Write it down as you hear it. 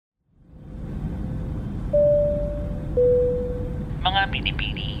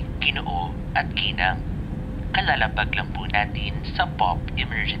Pinipili, Ginoo at Ginang. Kalalapag lang po natin sa Pop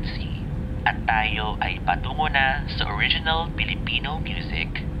Emergency. At tayo ay patungo na sa original Filipino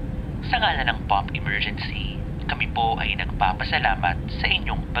music. Sa ngalan ng Pop Emergency, kami po ay nagpapasalamat sa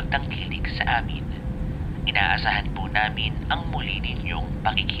inyong pagtangkilik sa amin. Inaasahan po namin ang muli ninyong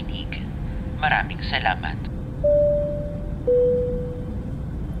pakikinig. Maraming salamat.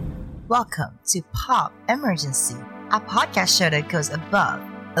 Welcome to Pop Emergency, a podcast show that goes above,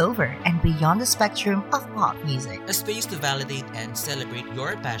 over, and beyond the spectrum of pop music. A space to validate and celebrate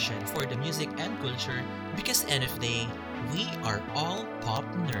your passion for the music and culture because end of the day, we are all pop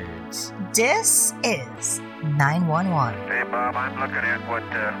nerds. This is 911. Hey Bob, I'm looking at what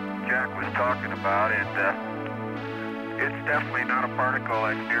Jack was talking about, and it's definitely not a particle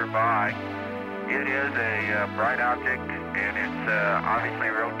that's nearby. It is a bright object, and it's obviously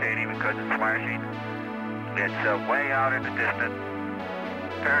rotating because it's flashing. It's way out in the distance,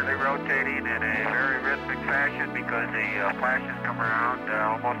 apparently rotating in a very rhythmic fashion because the flashes come around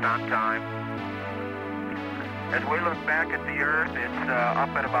almost on time. As we look back at the Earth, it's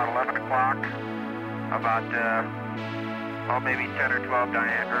up at about 11 o'clock, about maybe 10 or 12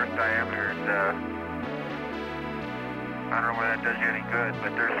 Earth diameters. I don't know whether that does you any good,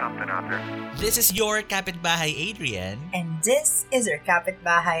 but there's something out there. This is your Kapitbahay Adrian. And this is your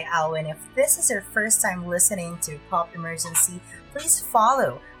Kapitbahay Alwyn. If this is your first time listening to Pop Emergency, please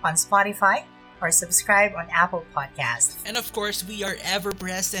follow on Spotify or subscribe on Apple Podcasts. And of course, we are ever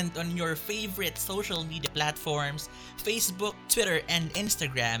present on your favorite social media platforms, Facebook, Twitter, and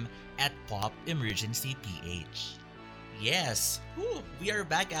Instagram at Pop Emergency PH. Yes, we are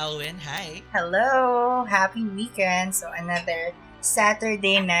back, Alwyn. Hi. Hello, happy weekend. So another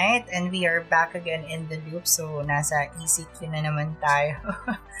Saturday night and we are back again in the loop. So nasa ECQ na naman tayo.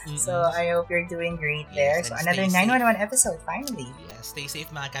 So I hope you're doing great there. So another 911 episode finally. Yes, stay safe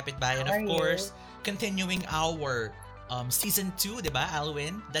mga kapitbahay. And of course, continuing our season 2, diba,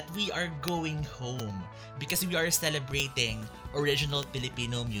 Alwyn? That we are going home because we are celebrating original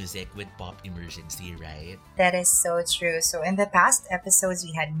Filipino music with Pop Emergency, right? That is so true. So in the past episodes,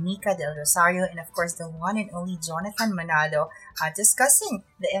 we had Nika Del Rosario and of course the one and only Jonathan Manalo discussing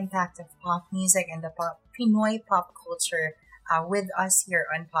the impact of pop music and the Pinoy pop culture with us here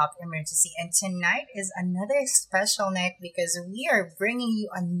on Pop Emergency. And tonight is another special night because we are bringing you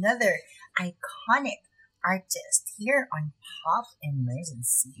another iconic artist here on Pop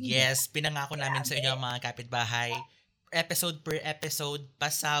Emergency. Yes, pinangako namin sa inyo mga kapitbahay. Episode per episode,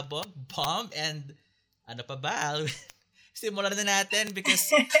 pasabog, bomb, and ano pa ba? Simulan na natin because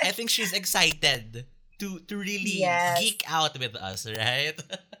I think she's excited to really geek out with us, right?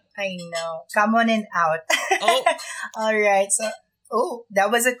 I know. Come on and out. Oh. All right. So, that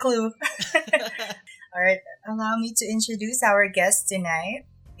was a clue. All right. Allow me to introduce our guest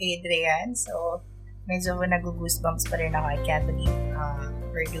tonight, Adrian. So, medyo nag-goosebumps pa rin ako. I can't believe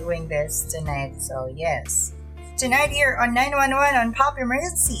we're doing this tonight. So, yes. Tonight here on 911 on Pop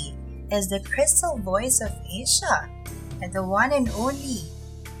Emergency is the crystal voice of Asia and the one and only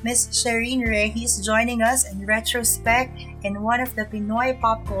Miss Sheryn Regis joining us in retrospect in one of the Pinoy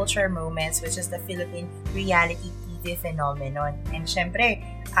pop culture moments, which is the Philippine reality TV phenomenon. And syempre,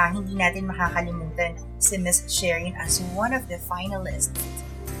 hindi natin makakalimutan si Miss Sheryn as one of the finalists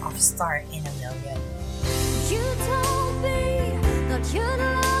of Star in a Million. You told me that you'd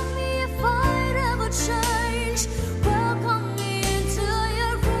love me if I'd ever change. Welcome me into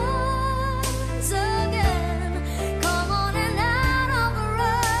your arms again. Come on and out of the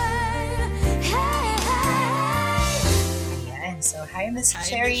rain. Hey, hey. Ayan. So, hi Miss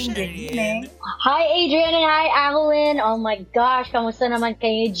Sheryn. Good evening. Hi Adrian and hi Alwyn. Oh my gosh, kamusta naman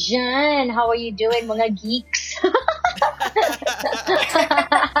kayo dyan? How are you doing mga geeks?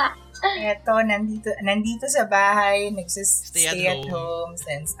 Eto, nandito sa bahay, nagsistay at home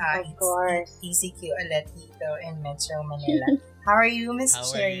since ECQ ulit dito in Metro Manila. How are you, Miss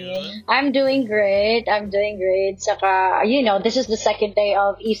Sheryn? I'm doing great. Saka, this is the second day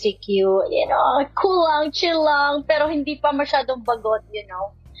of ECQ. Cool lang, chill lang, pero hindi pa masyadong bagot, we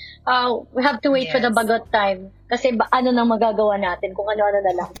have to wait for the bagot time. Kasi ano nang magagawa natin kung ano-ano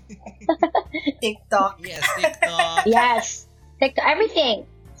na lang. TikTok. Yes, TikTok. Yes. TikTok, everything.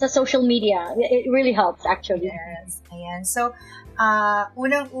 Sa social media. It really helps, actually. Yes. Ayan. So,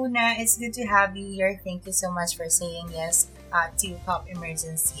 unang-una, it's good to have you here. Thank you so much for saying yes to Pop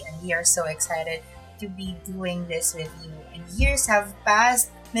Emergency. And we are so excited to be doing this with you. And years have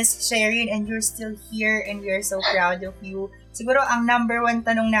passed, Miss Sheryn, and you're still here and we are so proud of you. Siguro, ang number one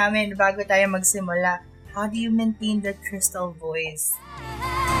tanong namin bago tayo magsimula, how do you maintain the crystal voice?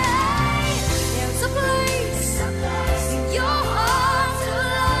 There's a place in your heart.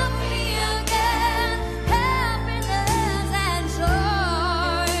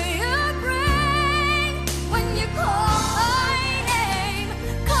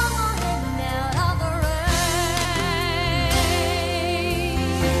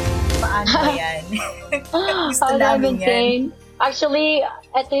 Gusto How do I namin yan. maintain? Actually,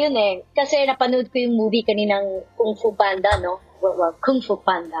 eto yun eh. Kasi napanood ko yung movie kaninang Kung Fu Panda, no? Well, Kung Fu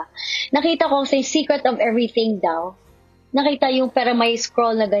Panda. Nakita ko sa Secret of Everything daw. Nakita yung pero may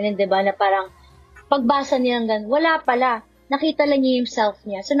scroll na ganun, di ba? Na parang pagbasa niya ng ganun, wala pala. Nakita lang niya yung self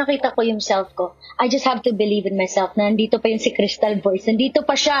niya. So nakita ko yung self ko. I just have to believe in myself na nandito pa yung si Crystal Voice. Nandito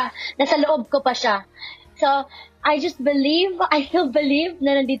pa siya. Nasa loob ko pa siya. So, I still believe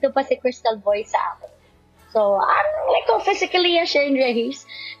na nandito pa si Crystal Voice sa akin. So, I'm like physically a Sheryn Regis,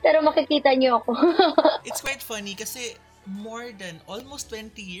 pero makikita niyo ako. It's quite funny kasi more than almost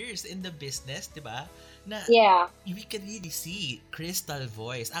 20 years in the business, di ba? Na Yeah. we can really see Crystal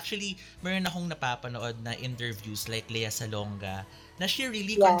Voice. Actually, meron akong napapanood na interviews like Lea Salonga na she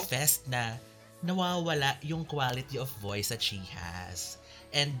really Yeah. confessed na nawawala yung quality of voice that she has.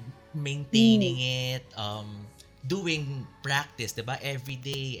 And maintaining it, doing practice, diba? Every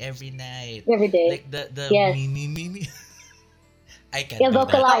day, every night. Every day. Like the Yes. me. I can't Yeah, do that.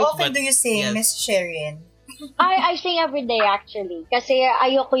 vocalize. How often But, do you sing, yes. Miss Sheryn? I sing every day actually. Kasi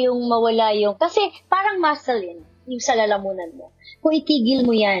ayoko yung mawala yung... Kasi parang muscle yun, yung sa lalamunan mo. Kung itigil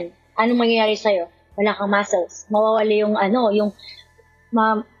mo yan, anong mangyayari sa'yo? Wala kang muscles. Mawawala yung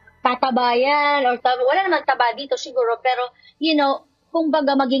tatabayan or wala naman taba dito siguro. Pero, kung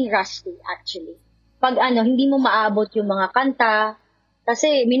baga maging rusty actually. Pag hindi mo maabot yung mga kanta,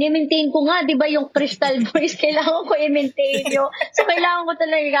 kasi mini-maintain ko nga, di ba, yung Crystal Voice, kailangan ko i-maintain yun. So, kailangan ko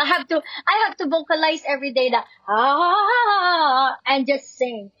talaga, I have to vocalize every day na, and just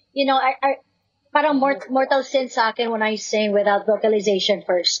sing. Parang mortal sin sa akin when I sing without vocalization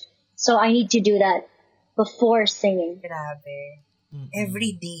first. So, I need to do that before singing. Grabe.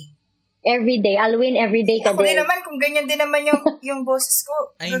 Every day. Every day. Alwyn, every day ka Ako din. din naman, kung ganyan din naman yung boses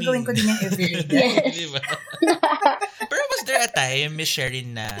ko, gagawin ko din yung every day. Yes. Diba? Pero was there a time, Miss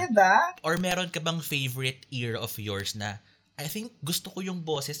Sheryn, na Diba? or meron ka bang favorite ear of yours na I think gusto ko yung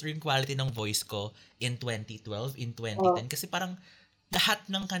boses or yung quality ng voice ko in 2012, in 2010? Kasi parang lahat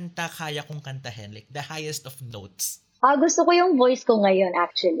ng kanta kaya kong kantahin. Like the highest of notes. Gusto ko yung voice ko ngayon,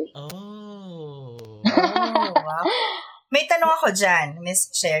 actually. Oh. Oh, wow. May tanong ako dyan, Miss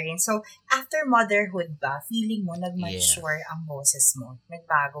Sheryn. So, after motherhood ba, feeling mo nag-mature ang boses mo?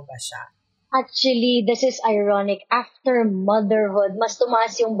 Nagbago ba siya? Actually, this is ironic. After motherhood, mas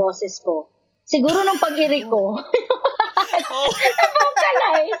tumaas yung boses ko. Siguro nung pag-iri ko.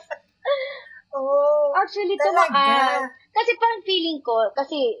 Na-vocalize. Oh, Actually, talaga? tumaas. Kasi parang feeling ko,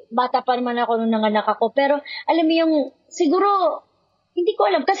 kasi bata pa naman ako nung nanganak ako, pero alam mo yung, siguro, hindi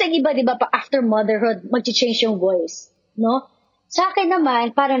ko alam. Kasi iba, di ba, pa after motherhood, mag-change yung voice. No? Sa akin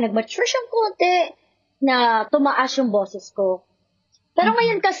naman, parang nag-mature siyang konti na tumaas yung boses ko. Pero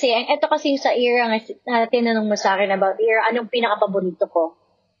ngayon kasi, ito kasi sa era na tinanong mo sa akin about era, anong pinaka-paborito ko?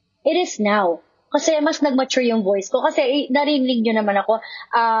 It is now. Kasi mas nag-mature yung voice ko. Kasi narinig nyo naman ako,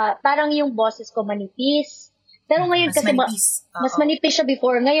 parang yung boses ko manipis. Pero ngayon Mas kasi, manipis. mas manipis siya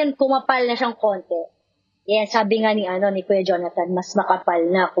before. Ngayon, kumapal na siyang konti. Yan, sabi nga ni Kuya Jonathan, mas makapal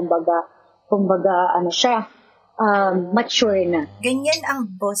na, kumbaga siya. Mature na. Ganyan ang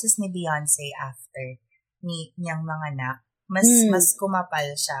boses ni Beyonce after niyang mga anak. Mas kumapal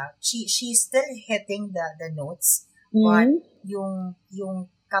siya. She's still hitting the notes, but yung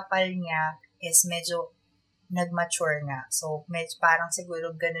kapal niya is medyo nag-mature na. So, parang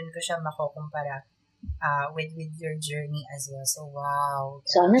siguro ganun ko siya makukumpara with your journey as well. So, wow.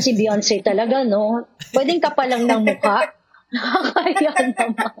 Sana si Beyonce talaga, no? Pwedeng kapalang ng mukha. Nakakaya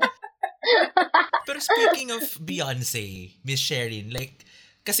naman. Pero speaking of Beyonce, Miss Sheryn, like,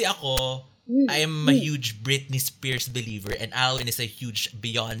 kasi ako, I'm a huge Britney Spears believer and Alwyn is a huge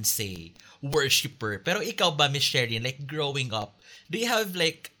Beyonce worshipper. Pero ikaw ba, Miss Sheryn, like growing up, do you have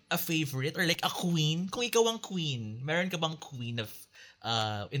like a favorite or like a queen? Kung ikaw ang queen, meron ka bang queen of,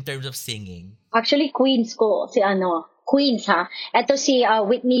 in terms of singing? Actually, queens ko, queens ha. Ito si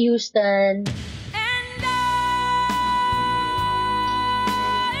Whitney Houston.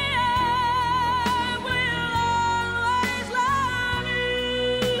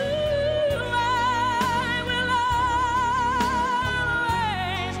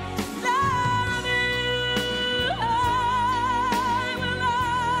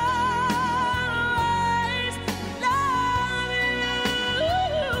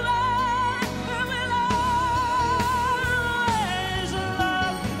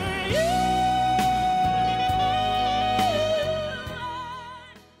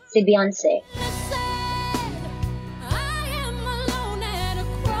 Si Beyonce.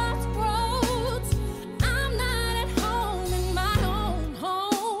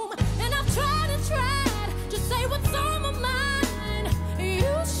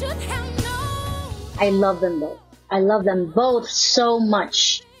 I love them both. I love them both so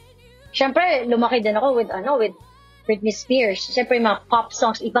much. Siyempre, lumaki din ako with Britney Spears. Siyempre, yung mga pop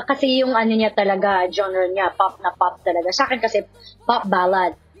songs. Iba kasi yung niya talaga, genre niya, pop na pop talaga. Sa akin kasi, pop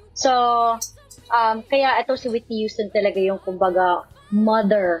ballad. So, kaya ito si Whitney Houston talaga yung, kumbaga,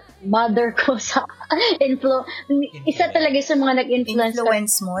 mother ko sa isa talaga sa mga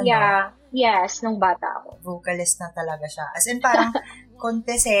influence mo, yeah, no? Yes, nung bata ako. Vocalist na talaga siya. As in, parang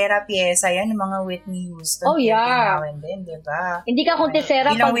kontesera pyesa yan, ng mga Whitney Houston. Oh, yeah. Now and then, diba? Hindi ka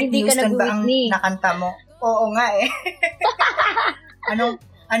kontesera pag hindi ka nag-Whitney. Ba ang nakanta mo? Oo nga eh.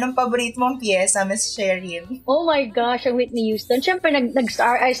 Anong paborito mong pyesa, Miss Sheryn? Oh my gosh, ang Whitney Houston. Siyempre,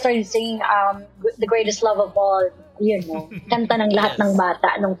 I started singing The Greatest Love of All. Yun, no? Kanta ng lahat ng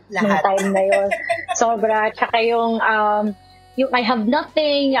bata nung time na yun. Sobra. Tsaka yung I Have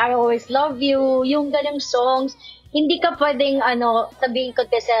Nothing, I Always Love You, yung ganyang songs. Hindi ka pwedeng sabihin ko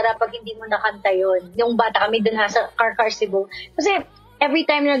tesera pag hindi mo nakanta yun. Yung bata kami dun sa Car Cebu. Kasi every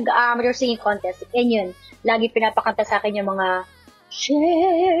time you're singing contest, yun, lagi pinapakanta sa akin yung mga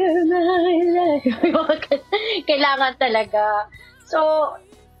share my life. Kailangan talaga. So,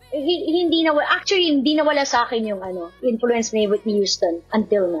 hindi nawala sa akin yung influence ni Whitney Houston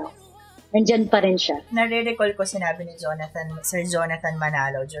until now. Nandyan pa rin siya. Nare-recall ko sinabi ni Sir Jonathan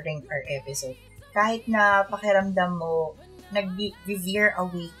Manalo during our episode. Kahit na pakiramdam mo, nag-veer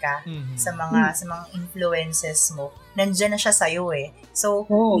away ka sa mga influences mo, nandyan na siya sa'yo eh. So,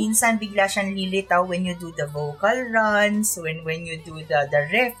 minsan bigla siyang lilitaw when you do the vocal runs, when you do the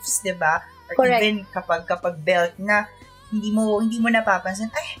riffs, diba? Or correct. Even kapag belt na, hindi mo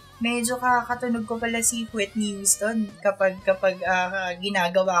napapansin, ay, medyo kakatunog ko pala si Whitney Houston kapag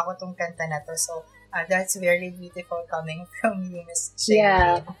ginagawa ko tong kanta na to. So, that's very beautiful coming from you, Miss Sheryn.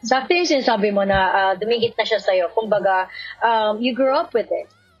 Yeah. Sakto yung sinasabi mo na dumigit na siya sa'yo. Kumbaga, you grew up with it.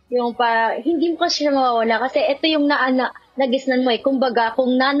 Yung hindi mo kasi siya mawawala. Kasi ito yung nagisnan mo eh. Kumbaga,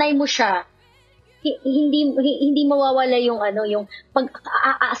 kung nanay mo siya, hindi mawawala yung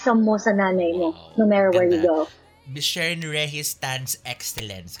pag-aasam mo sa nanay mo, no matter where you go. Miss Sheryn Regis stands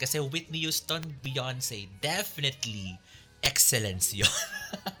excellence. Kasi Whitney Houston, Beyonce, definitely excellence yun.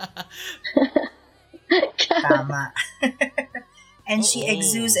 Tama. And she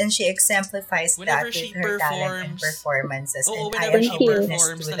exudes and she exemplifies whenever that she with her talent and performances. And I am a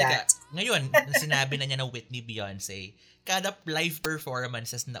witness to that. Ngayon, sinabi na niya na Whitney, Beyonce, kada live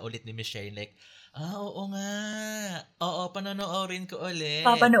performances na ulit ni Miss Sheryn, like, oo nga. Oo, panonoorin ko ulit.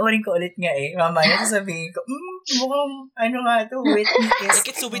 Papanoorin ko ulit nga eh. Mamaya sasabihin ko, mukhang nga to, Whitney is. Like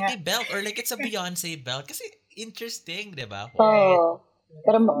it's a Whitney belt or like it's a Beyonce belt. Kasi interesting, di ba? Oo.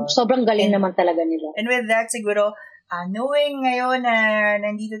 Pero sobrang galing naman talaga nila. And with that, siguro, knowing ngayon na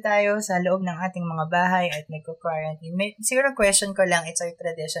nandito tayo sa loob ng ating mga bahay at nagko-quarantine, siguro question ko lang, it's our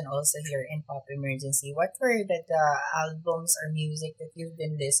tradition also here in Pop Emergency. What were the albums or music that you've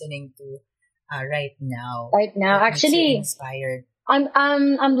been listening to right now? Right now, actually, inspired.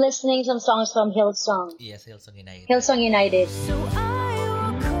 I'm listening some songs from Hillsong. Yes, Hillsong United. Hillsong United. So I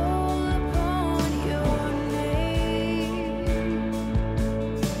will call upon your name.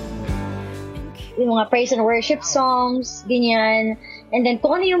 Yung mga praise and worship songs, ganyan. And then,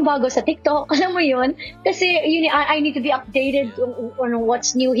 kung ano yung bago sa TikTok, alam mo yun? Kasi, I need to be updated on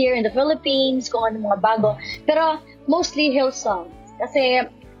what's new here in the Philippines, kung ano mga bago. Pero, mostly Hillsong. Kasi,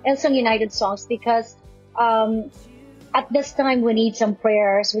 Hillsong United songs because, at this time, we need some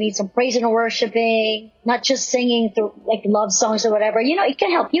prayers, we need some praise and worshiping, not just singing through like love songs or whatever. It can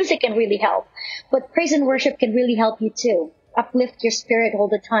help. Music can really help. But praise and worship can really help you too. Uplift your spirit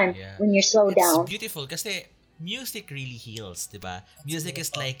all the time when you're slowed down. It's beautiful kasi music really heals, diba? Music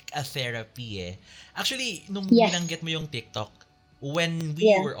is like a therapy eh. Actually, nung binanggit mo yung TikTok, when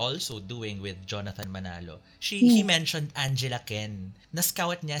we were also doing with Jonathan Manalo, he mentioned Angela Ken.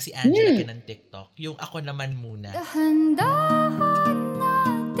 Na-scout niya si Angela Ken ng TikTok. Yung Ako Naman Muna. Dahan-dahan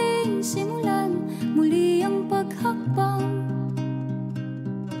natin simulan muli ang paghakbang.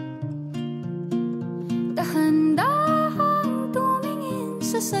 Dahan-dahan tumingin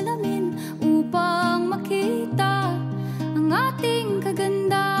sa salamin upang makita ang ating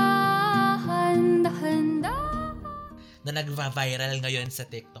kagandahan. Dahan-dahan na nagva-viral ngayon sa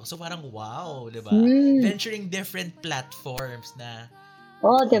TikTok. So parang wow, di ba? Venturing different platforms na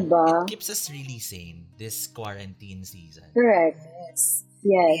diba? It keeps us really sane this quarantine season. Correct.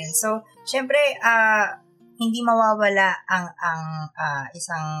 Yes. So, syempre, hindi mawawala ang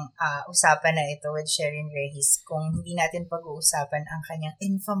isang usapan na ito with Sheryn Regis kung hindi natin pag-uusapan ang kanyang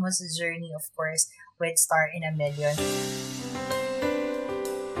infamous journey, of course, with Star in a Million.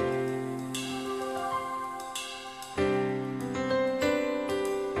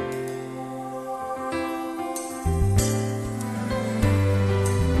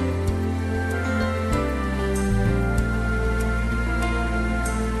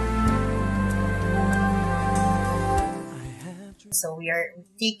 So we are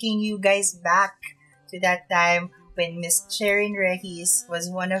taking you guys back to that time when Miss Sheryn Regis was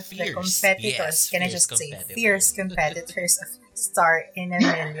one of the competitors. Can I just say fierce competitors of Star in a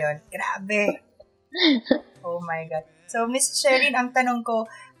Million? Grabe. Oh my God. So Miss Sheryn, ang tanong ko,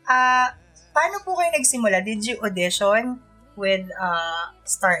 paano po kayo nagsimula? Did you audition with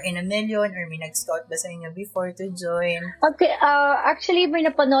Star in a Million or may nag-scout ba sa inyo before to join? Okay, actually may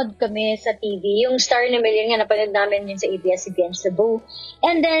napanood kami sa TV. Yung Star in a Million nga, napanood namin yun sa ABS-CBN Cebu.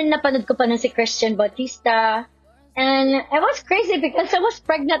 And then, napanood ko pa nun si Christian Bautista. And it was crazy because I was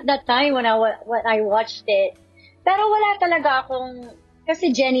pregnant that time when I watched it. Pero wala talaga akong,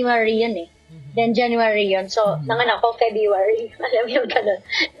 kasi January yun eh. Then January yun. So, nanganak ako February. Alam mo yung ganun.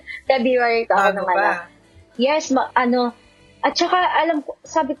 February ko ako nanganak. Yes, at saka,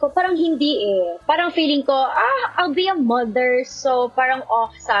 sabi ko, parang hindi eh. Parang feeling ko, I'll be a mother. So, parang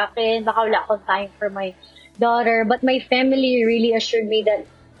off sa akin. Baka wala akong time for my daughter. But my family really assured me that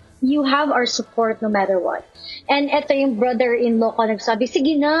you have our support no matter what. And eto yung brother-in-law ko nagsabi,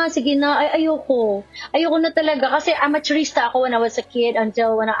 sige na, ay, ayoko. Ayoko na talaga. Kasi amateurista ako when I was a kid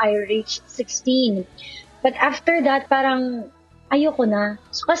until when I reached 16. But after that, parang ayoko na.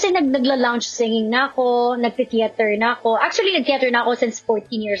 So, kasi nagla-lounge singing na ako, nagti-theater na ako. Actually, nag-theater na ako since 14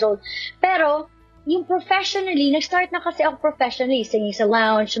 years old. Pero, yung professionally, nag-start na kasi ako professionally, singing sa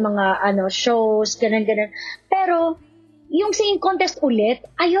lounge, mga shows, ganun. Pero, yung singing contest ulit,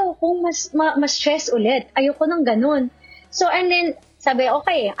 ayoko mas stress ulit. Ayoko nang ganun. So, and then, sabi,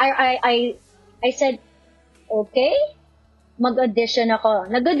 okay, I said, okay, mag-audition ako.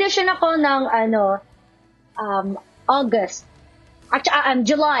 Nag-audition ako ng, August.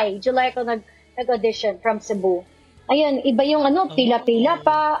 July ako nag-audition from Cebu. Ayun, iba yung pila-pila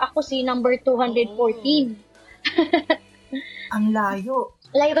pa. Ako si number 214. Ang layo.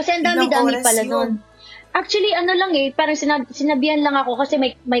 Layo kasi ang dami-dami pala nun. Actually, lang eh, parang sinabihan lang ako kasi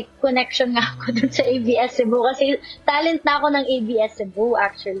may connection nga ako dun sa ABS Cebu kasi talent na ako ng ABS Cebu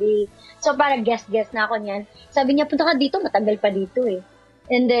actually. So parang guest na ako niyan. Sabi niya, punta ka dito, matagal pa dito eh.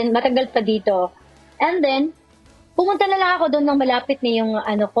 And then, pumunta na lang ako doon nang malapit na yung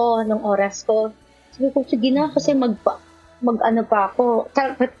nung oras ko. Sabi ko, sige na kasi travel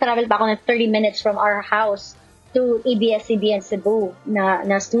pa ako ng 30 minutes from our house to ABS-CBN Cebu na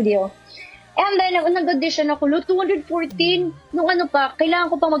studio. And then, nag-audition ako, 214, nung kailangan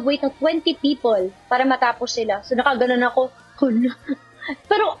ko pa mag-wait ng 20 people para matapos sila. So, nakaganon ako,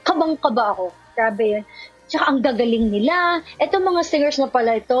 pero kabang-kaba ako. Grabe yun. Tsaka ang gagaling nila. Etong mga singers na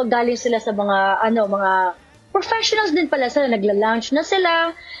pala ito, galing sila sa mga professionals din pala sila. Nagla-lounge na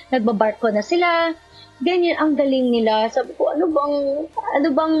sila, nagbabarko na sila. Ganyan, ang galing nila. Sabi ko, ano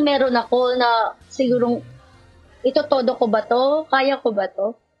bang meron ako na sigurong ito todo ko ba to? Kaya ko ba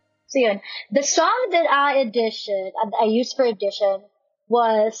to? So yun, the song that I used for audition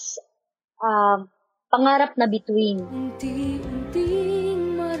was Pangarap na Between.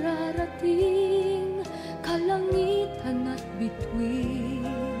 Unti-unting mararating kalangitan at bituin.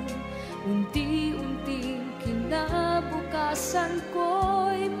 Unti-unting kinabukasan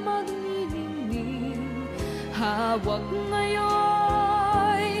ko'y magniningning. Hawak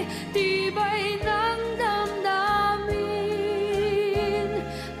ngayon, tibay ng damdamin.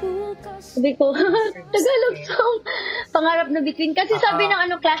 Sabi ko, Tagalog song, Pangarap na Between. Kasi sabi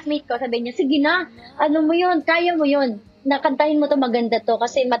ng classmate ko, sabi niya, sige na, mo yun, kaya mo yun. Nakantahin mo to, maganda to,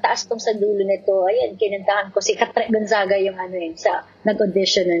 kasi mataas tong sa dulo nito. Ayan, kinantahan ko si Katre Gonzaga yung sa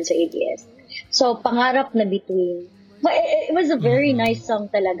nag-audition nun sa ABS. So, Pangarap na Between. But it was a very nice song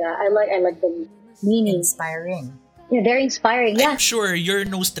talaga. I like the meaning. Inspiring. Yeah, very inspiring. Yeah. I'm sure you're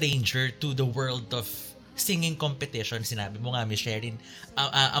no stranger to the world of singing competition. Sinabi mo nga, Miss Sheryn,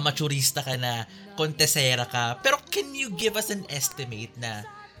 amateurista ka na, kontesera ka. Pero can you give us an estimate na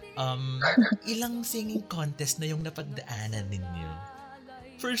ilang singing contest na yung napagdaanan ninyo?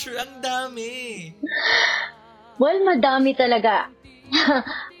 For sure, ang dami. Well, madami talaga.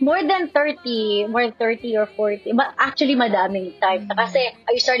 More than 30 or 40. But actually, madaming time. Kasi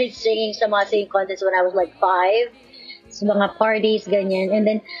I started singing sa mga singing contests when I was like 5. Sa mga parties, ganyan. And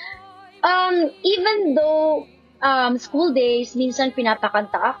then, even though school days, minsan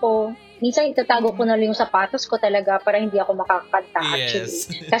pinapakanta ako. Minsan itatago ko na lang yung sapatos ko talaga para hindi ako makakanta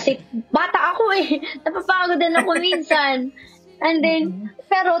actually. Kasi bata ako eh. Napapagod din ako minsan. And then,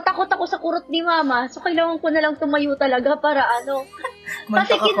 pero takot ako sa kurot ni mama. So, kailangan ko na lang tumayo talaga para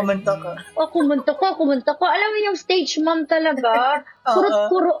Kumunta ka. Kumunta ko. Alam mo yung stage mom talaga.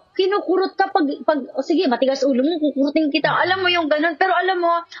 Kinukurot ka pag sige, matigas ulo mo, kukurutin kita. Alam mo yung ganun. Pero alam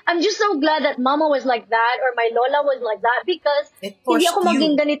mo, I'm just so glad that mama was like that or my lola was like that because hindi ako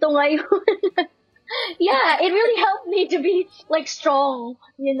maging ganito ngayon. yeah, it really helped me to be like strong,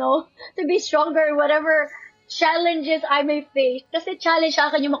 to be stronger whatever challenges I may face. Kasi challenge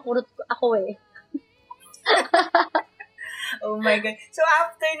sa akin yung makurot ako eh. Oh my God. So,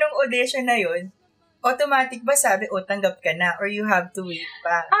 after nung audition na yun, automatic ba sabi, tanggap ka na? Or you have to wait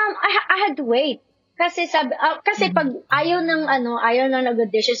pa? I had to wait. Kasi pag ayaw ng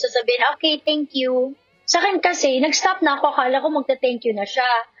nag-audition, so sabihin, okay, thank you. Sa akin kasi, nag-stop na ako, akala ko magta-thank you na siya.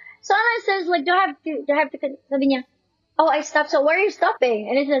 So, I says, like, do I have to, sabi niya, oh, I stopped, so where are you stopping?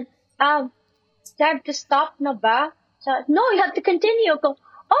 And I said, do I have to stop na ba? So, no, you have to continue. Ko,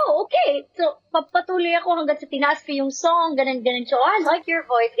 oh, okay. So, papatuloy ako hanggang sa tinaas ko yung song, ganun. So, I like your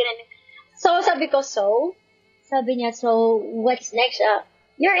voice, ganun. So, sabi ko, sabi niya, so, what's next?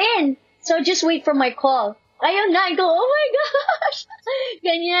 You're in. So, just wait for my call. Ayun na, I go, oh my gosh!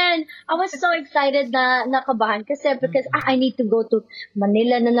 Ganyan. I was so excited na nakabahan kasi because I need to go to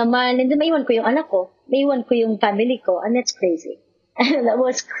Manila na naman. And then, maiwan ko yung anak ko. Maiwan ko yung family ko. And that's crazy. That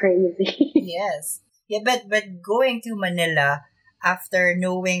was crazy. Yes. Yeah, but going to Manila after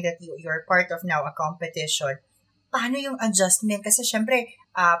knowing that you're part of now a competition, paano yung adjustment? Kasi syempre,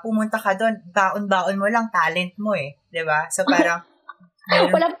 pumunta ka doon, baon-baon mo lang talent mo eh. Diba? So parang,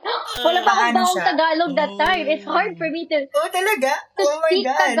 wala pa akong daong Tagalog that time. It's hard for me to talaga? to Oh my speak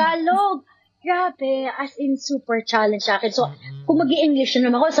God. Tagalog. Grabe, as in super challenge sa akin. So, kung mag-i-English na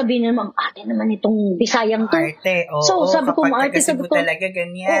naman ako, sabihin na naman, ate naman itong Bisayang to. Arte, oo. So, sabi ko, kapag ate, sabi ko, talaga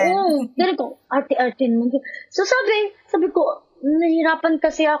ganyan. oo, ganun ko, ate naman. So, sabi ko, nahirapan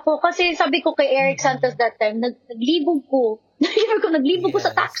kasi ako. Kasi sabi ko kay Eric Santos that time, naglibog ko. Naglibog ko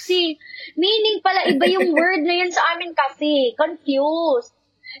sa taxi. Meaning pala, iba yung word na yun sa amin kasi. Confused.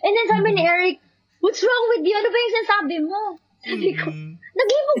 And then sabi ni Eric, what's wrong with you? Ano ba yung sinasabi mo? Sabi ko,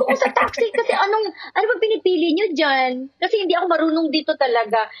 naglibog ako sa taxi kasi ano ba pinipili nyo dyan? Kasi hindi ako marunong dito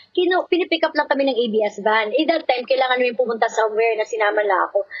talaga. Pinipick up lang kami ng ABS van. That time, kailangan namin pumunta somewhere na sinama lang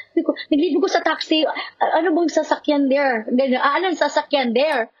ako. Sabi ko, naglibog ko sa taxi. Ano bang sasakyan there? Anong sasakyan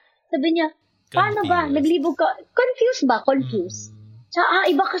there? Sabi niya, paano ba? Naglibog ka? Confused ba? Confused.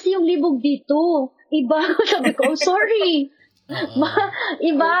 Iba kasi yung libog dito. Iba. Sabi ko, sorry.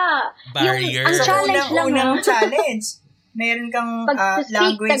 Iba. Barrier. Ang challenge lang. Unang challenge. Meron kang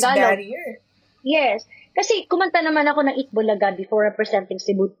language Tagalog. barrier. Yes. Kasi kumanta naman ako ng Itbulaga before representing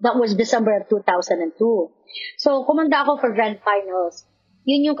Cebu. That was December of 2002. So, kumanta ako for Grand Finals.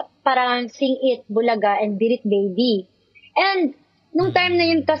 Yun yung parang Sing It, Bulaga, and Beat It Baby. And nung time na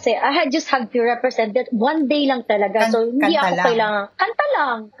yun kasi, I had just had to represent that one day lang talaga. So, hindi ako kailangan. Kanta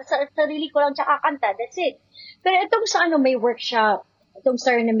lang. Sarili ko lang tsaka kanta. That's it. Pero itong sa may workshop. Itong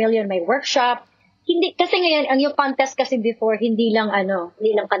Star in a Million may workshop. Hindi, kasi ngayon, ang yung contest kasi before, hindi lang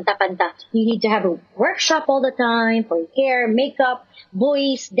kanta-kanta. You need to have a workshop all the time for hair, makeup,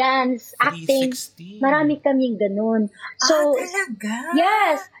 voice, dance, acting. 360. Marami kaming ganun. So, talaga?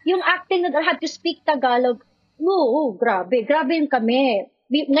 yes, yung acting na I had to speak Tagalog. Oo, grabe yung kami.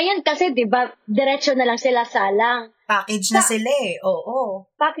 Ngayon kasi, di ba, diretso na lang sila salang. Package na sila eh. Oo.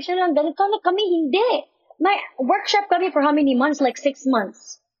 Package na lang. Ganun kami, hindi. May workshop kami for how many months? Like 6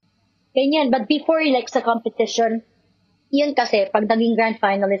 months. Ganyan. But before, like, sa competition, yun kasi, pag naging grand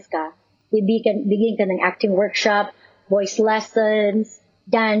finalist ka, bigyan ka ng acting workshop, voice lessons,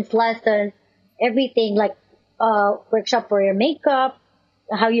 dance lessons, everything, like, workshop for your makeup,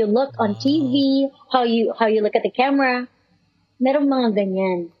 how you look on TV, how you look at the camera. Meron mga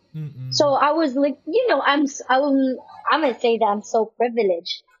ganyan. So, I was like, I'm gonna say that I'm so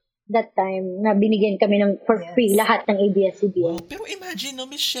privileged that time na binigyan kami for free lahat ng ABS-CBN. Wow. Pero imagine,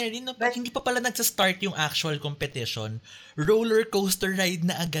 Miss Sheryn, pag hindi pa pala nagsa-start yung actual competition, roller coaster ride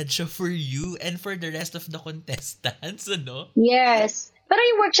na agad siya for you and for the rest of the contestants, ano? Yes. Pero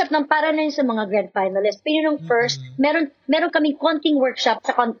yung workshop para na yun sa mga grand finalists. Pero nung first, meron kaming konting workshop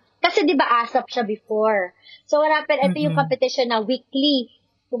kasi di ba ASAP siya before. So what happened, ito yung competition na weekly.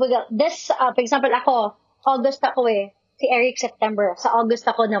 For example, ako, August ako si Eric September. Sa August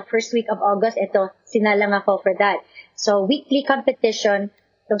ako, na first week of August, ito, sinalang ako for that. So, weekly competition,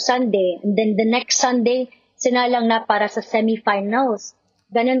 so Sunday. And then the next Sunday, sinalang na para sa semifinals.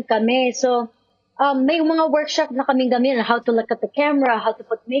 Ganun kami. So, may mga workshop na kaming gamit, how to look at the camera, how to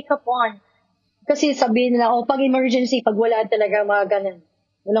put makeup on. Kasi sabihin nila, pag emergency, pag wala talaga mga ganun,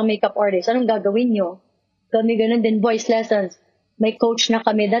 walang makeup artist, anong gagawin nyo? Kami ganun din, voice lessons. May coach na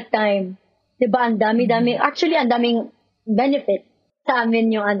kami that time. Diba, ang dami-dami. Actually, ang daming benefit sa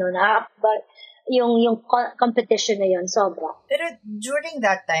amin yung yung competition na yun, sobra. Pero during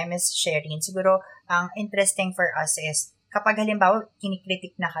that time, Ms. Sheryn, siguro ang interesting for us is kapag halimbawa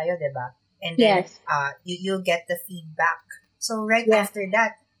kinikritik na kayo, diba? And then Yes. you get the feedback. So right Yes. after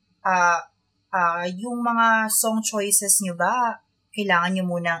that, yung mga song choices nyo ba, kailangan nyo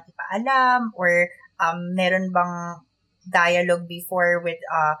munang ipaalam or meron bang dialogue before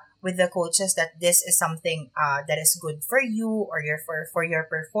with the coaches that this is something that is good for you or for your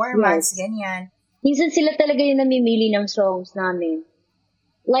performance, ganyan. Minsan sila talaga yung namimili ng songs namin.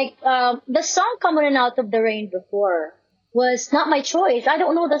 Like, the song Coming Out of the Rain before was not my choice. I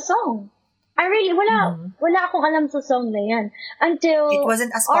don't know the song. I really, wala akong alam sa song na yan. Until it wasn't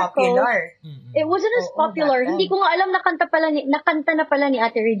as popular. It wasn't as popular. Hindi ko nga alam nakanta na pala ni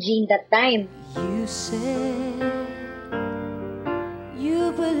Ate Regine that time. You said you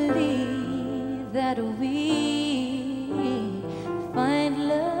believe that we find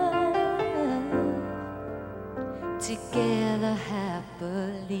love together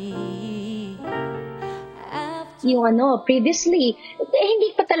happily. Yung previously, hindi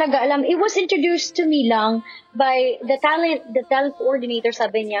pa talaga alam. It was introduced to me lang by the talent coordinator.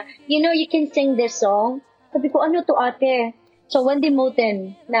 Sabi niya, you can sing this song. Sabi ko, ano to ate? So, Wendy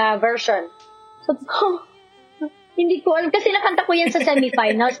Moten na version. Sabi ko, hindi ko alam. Kasi nakanta ko yan sa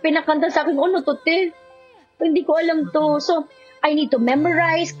semifinals. Pinakanta sa akin, ano to te? Hindi ko alam to. So, I need to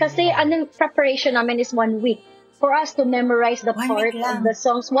memorize kasi preparation namin is 1 week. For us to memorize the part of the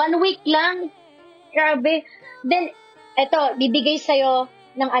songs. 1 week lang. Grabe. Then, bibigay sa'yo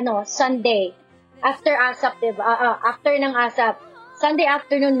ng Sunday. After ASAP, diba? After ng ASAP. Sunday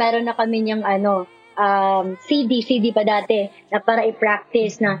afternoon, meron na kami niyang CD pa dati, na para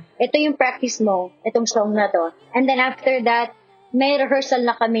i-practice na, ito yung practice mo, itong song na to. And then after that, may rehearsal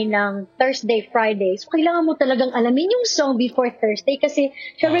na kami ng Thursday, Friday. So, kailangan mo talagang alamin yung song before Thursday kasi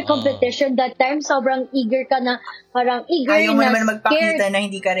syempre competition that time, sobrang eager ka na, parang eager ayaw mo na naman magpakita scared na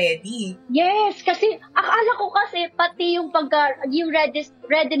hindi ka ready. Yes, kasi akala ko kasi pati yung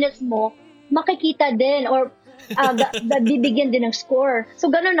readiness mo makikita din or bibigyan din ng score.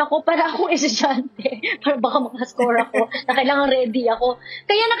 So, ganun ako para akong estudyante. Para baka makascore ako na kailangan ready ako.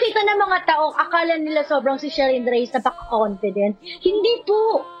 Kaya nakita ng mga tao, akala nila sobrang si Sheryn Regis napaka-confident. Hindi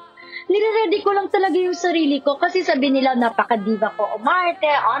po. Nire-ready ko lang talaga yung sarili ko kasi sabi nila napaka-diva ko umarte,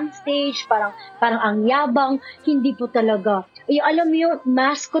 on stage, parang ang yabang. Hindi po talaga. Alam mo yun,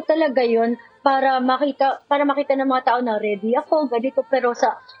 mask ko talaga yun para makita ng mga tao na ready ako, ganito, pero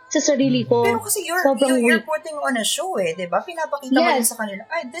sa sarili ko. Pero kasi you're putting on a show di ba? Pinapakita mo yun sa kanila,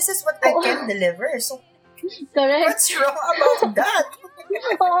 this is what I can deliver. So, correct. What's wrong about that?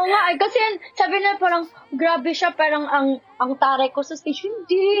 Oo nga, kasi sabi na parang, grabe siya, parang ang taray ko sa stage,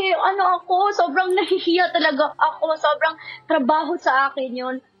 hindi, ako, sobrang nahihiya talaga ako, sobrang trabaho sa akin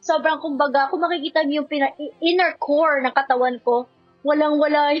yun. Sobrang, kumbaga, kung makikita niyo yung inner core ng katawan ko,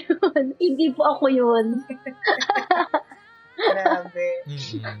 walang-wala yun. Hindi po ako yun. Grabe.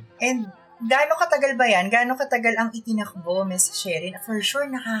 And gaano katagal ba yan? Gaano katagal ang itinakbo, Miss Sheryn? For sure,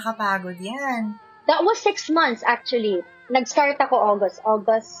 nakakapagod yan. That was 6 months, actually. Nag-start ako August,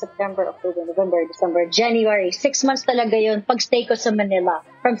 September, October, November, December, January. 6 months talaga yun. Pag-stay ko sa Manila.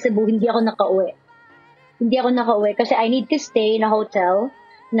 From Cebu, hindi ako nakauwi kasi I need to stay in a hotel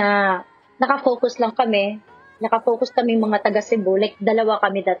na nakafocus lang kami. Nakafocus kami mga taga Cebu. Like, 2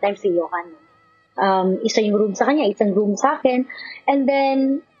 kami that time, si Johan. Isa yung room sa kanya, isang room sa akin. And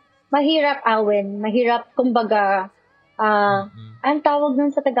then, mahirap, Alwyn. Mahirap, kumbaga, ang tawag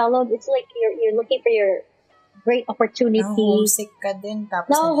nun sa Tagalog, it's like you're looking for your great opportunity. Homesick ka din,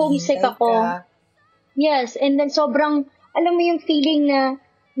 tapos homesick ako. Yes, and then sobrang, alam mo yung feeling na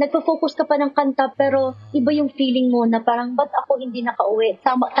nagpo-focus ka pa ng kanta, pero iba yung feeling mo na parang, ba't ako hindi nakauwi?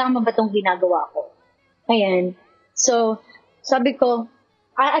 Tama ba tong ginagawa ko? Ayan. So, sabi ko,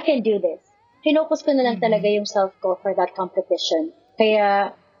 I can do this. Finokus ko na lang talaga yung self ko for that competition.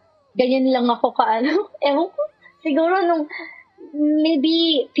 Kaya, ganyan lang ako ewan ko, siguro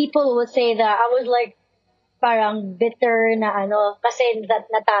maybe people would say that I was like, parang bitter na kasi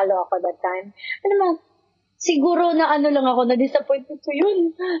natalo ako that time. Alam mo, siguro na lang ako, na-disappointed ko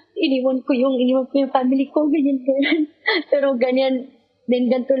yun. Iniwan ko yung family ko, ganyan. Pero ganyan, din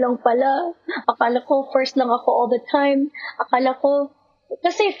ganito lang pala. Akala ko, first lang ako all the time. Akala ko,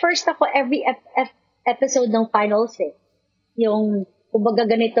 kasi first ako every episode ng finals Yung, kumbaga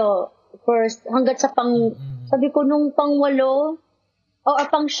ganito, first, hanggat sa sabi ko nung pang-8, o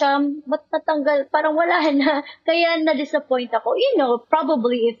pang-9, ba't natanggal? Parang wala na. Kaya na-disappoint ako.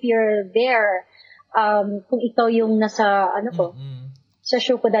 Probably if you're there, kung ikaw yung nasa, sa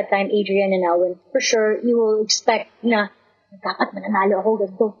show ko that time, Adrian and Alwyn, for sure, you will expect na, dapat mananalo ako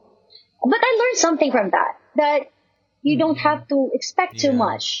ganito. But I learned something from that you don't have to expect too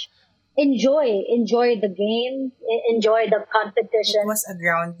much. Enjoy the game, enjoy the competition. It was a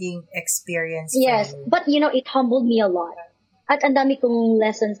grounding experience. Yes, but it humbled me a lot. At ang dami kong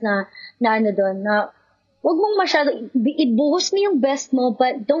lessons na ano doon, na wag mong masyado, ibuhos mo yung best mo,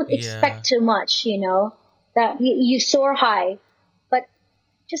 but don't expect too much, you know? That you soar high, but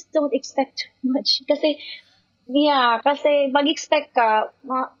just don't expect too much. Kasi mag-expect ka,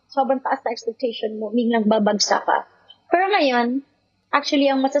 sobrang taas na expectation mo, biglang babagsak ka. Pero ngayon, actually,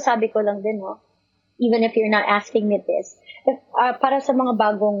 ang masasabi ko lang din, even if you're not asking me this, para sa mga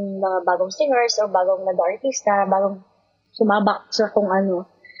bagong singers or bagong nag-artista, bagong sumabak sa kung ano,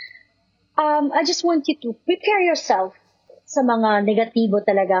 I just want you to prepare yourself sa mga negatibo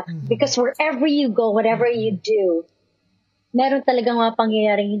talaga. Because wherever you go, whatever you do, meron talagang mga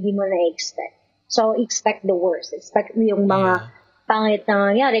pangyayaring hindi mo na-expect. So, expect the worst. Expect yung mga pangit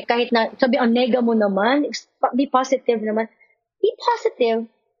na nangyari. Kahit na, sabi, ang nega mo naman, be positive naman. Be positive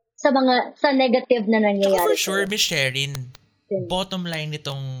sa negative na nangyayari. For sure, Miss Sheryn, bottom line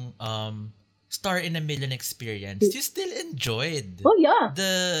nitong Star in a Million experience, you still enjoyed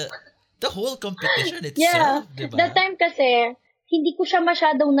the whole competition itself, diba? That time kasi, hindi ko siya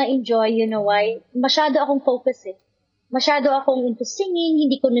masyadong na-enjoy, you know why? Masyado akong focus Masyado akong into singing,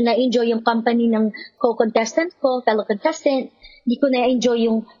 hindi ko na-enjoy yung company ng co-contestant ko, fellow contestant. Hindi ko na-enjoy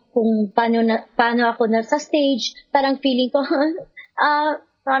yung kung paano ako nasa stage. Parang feeling ko,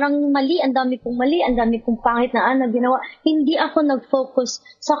 parang mali, ang dami kong pangit na ginawa. Hindi ako nag-focus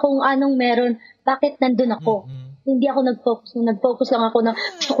sa kung anong meron, bakit nandun ako. Hindi ako nag-focus. Nag-focus lang ako na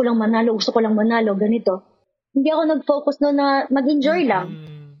gusto ko lang manalo, ganito. Hindi ako nag-focus na mag-enjoy lang.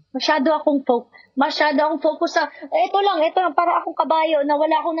 Masyado akong focus sa, ito lang, para akong kabayo na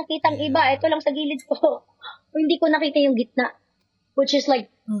wala akong nakitang iba, ito lang sa gilid ko. Hindi ko nakita yung gitna. Which is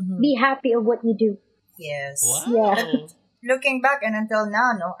like, be happy of what you do. Yes. Wow. Yeah. Looking back and until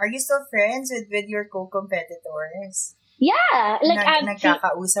now, are you still friends with your co-competitors? Yeah. Like,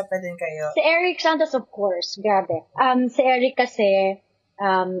 nagkakausap pa din kayo? Si Eric Santos, of course. Grabe. Si Eric kasi,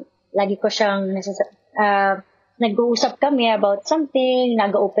 lagi ko siyang nag-uusap kami about something,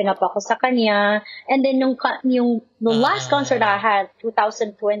 nag-open up ako sa kanya, and then the last concert I had,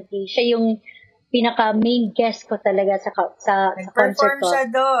 2020, siya yung pinaka-main guest ko talaga sa concert ko. Nag-perform siya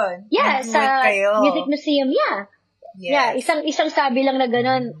doon? Yeah, sa kayo. Music Museum, yeah. Yes. Yeah, isang sabi lang na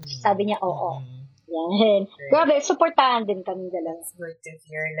gano'n, sabi niya, oo. Yan. Grabe, supportahan din kami dalawa. It's good to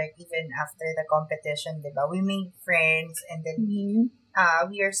hear, like, even after the competition, diba, we made friends, and then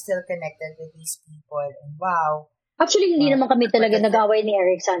we are still connected with these people, and wow. Actually, hindi naman kami talaga nag-away ni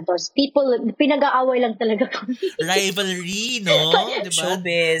Eric Santos. Pinag-aaway lang talaga kami. Rivalry, no? Diba?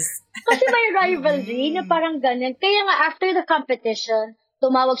 Showbiz. Kasi may rivalry na parang ganyan. Kaya nga, after the competition,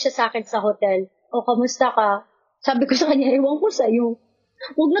 tumawag siya sa akin sa hotel. Kamusta ka? Sabi ko sa kanya, ewan ko sa'yo.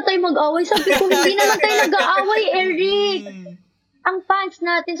 Huwag na tayo mag-away. Sabi ko, hindi naman tayo nag-aaway, Eric. Ang fans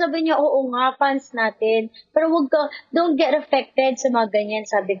natin, sabi niya, oo nga, fans natin. Pero don't get affected sa mga ganyan.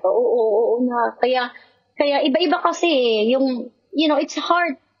 Sabi ko, oo na. Kaya iba-iba kasi yung, it's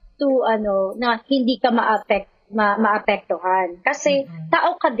hard to, na hindi ka maapektuhan. Kasi,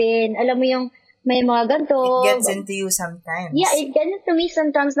 tao ka din. Alam mo yung, may mga ganito. It gets into you sometimes. Yeah, it gets into me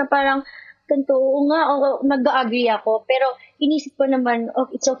sometimes na parang, ganito, mag-agree ako. Pero, inisip ko naman,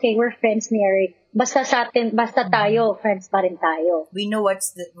 it's okay, we're friends ni Eric. Basta tayo, friends pa rin tayo. We know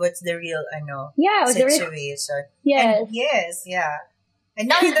what's the real, situation. Yes. And yes, yeah. And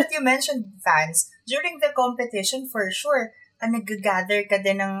now that you mentioned fans, during the competition, for sure, nag-gather ka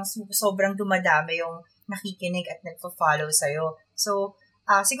din ng sobrang dumadami yung nakikinig at nagpa-follow sa'yo. So,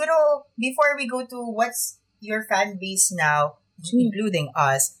 siguro, before we go to what's your fan base now, including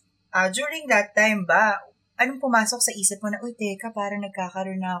us, during that time ba, anong pumasok sa isip mo na, uy, teka, parang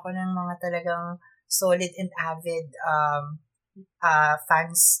nagkakaroon na ako ng mga talagang solid and avid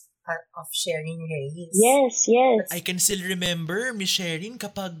fans of Sheryn Regis? Yes. I can still remember, Miss Sheryn,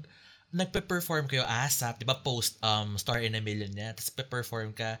 kapag nagpe-perform kayo ASAP, di ba, post Star in a Million niya, tapos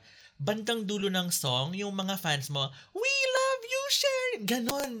pe-perform ka, bandang dulo ng song, yung mga fans mo, we love you, Sheryn!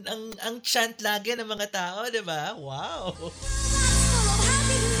 Ganon, ang chant lagi ng mga tao, di ba? Wow!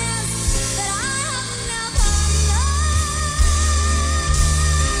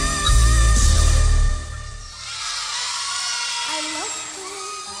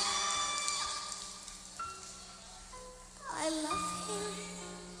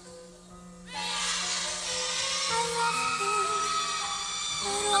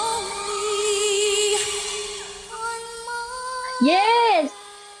 Yes.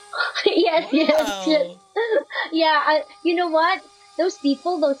 Yeah, you know what? Those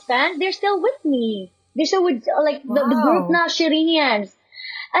people, those fans, they're still with me. They're still with, the group na Sherynians.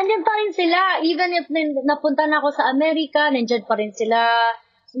 Andyan pa rin sila. Even if napunta na ako sa Amerika, nandyan pa rin sila.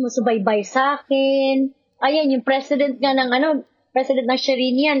 Sumusubaybay sa akin. Ayan, yung president nga ng president ng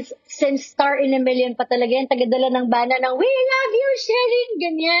Sheryn yan. Since Star in a Million pa talaga yan, tagadala ng bana ng, we love you, Sheryn,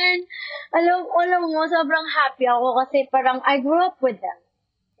 ganyan. Alam mo, sobrang happy ako kasi parang I grew up with them.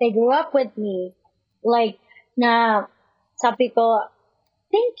 They grew up with me. Like, na, sabi ko,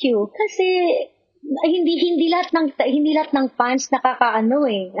 thank you. Kasi, hindi lahat ng fans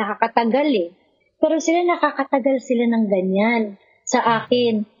nakakatagal eh. Pero nakakatagal sila ng ganyan sa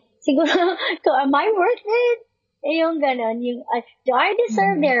akin. Siguro, am I worth it? Yung ganon, do I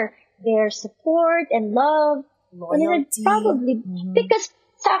deserve their support and love? Loyalty. Probably. Because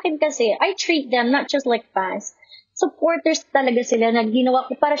sa akin kasi, I treat them not just like fans. Supporters talaga sila na ginawa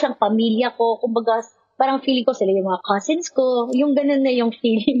ko para siyang pamilya ko. Kumbaga, parang feeling ko sila yung mga cousins ko. Yung ganon na yung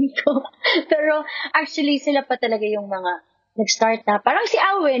feeling ko. Pero actually, sila pa talaga yung mga nag-start na. Parang si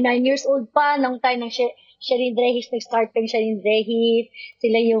Alwyn, 9 years old pa, nung time ng Sheryn Regis, nag-start pa yung Sheryn Regis.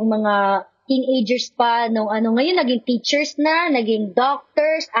 Sila yung mga teenagers pa, ngayon naging teachers na, naging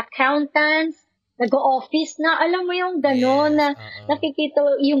doctors, accountants, nag-office na. Alam mo yung gano'n na nakikita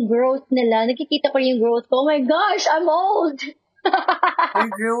yung growth nila. Nakikita ko yung growth ko. Oh my gosh, I'm old!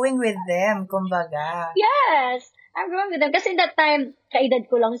 You're growing with them, kumbaga. Yes! I'm growing with them. Kasi that time, kaedad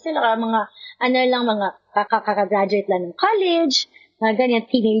ko lang sila. Mga kakagraduate lang ng college, ganyan,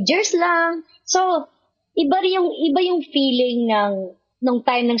 teenagers lang. So, iba yung feeling nung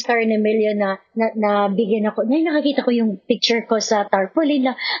time ng Star in a Million na bigyan ako. Nakakita ko yung picture ko sa tarpaulin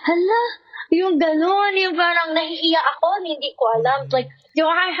na, hala, yung gano'n, yung parang nahihiya ako, hindi ko alam. Like, do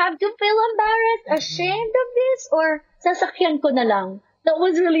I have to feel embarrassed, ashamed of this, or sasakyan ko na lang? That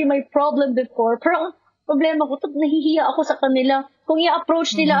was really my problem before. Pero problema ko, nahihiya ako sa kanila. Kung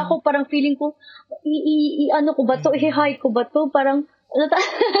i-approach nila ako, parang feeling ko, ano ko ba to, i-hi ko ba to, parang,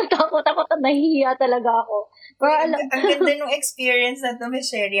 takot at nahihiya talaga ako. Ang ganda nung experience na to, Miss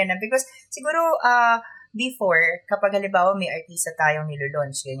Sheryn, because siguro, before, kapag halimbawa may artista tayong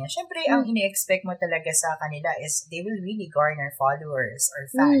nilolaunch, ganyan, syempre, ang ini-expect mo talaga sa kanila is they will really garner followers or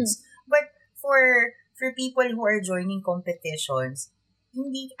fans. But for people who are joining competitions,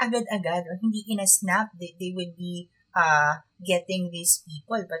 hindi agad-agad or hindi in-snap, they would be getting these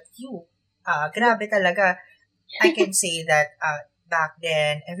people. But you, grabe talaga. I can say that back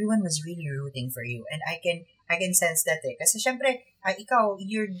then, everyone was really rooting for you. And I can sense that eh. Kasi syempre, ikaw,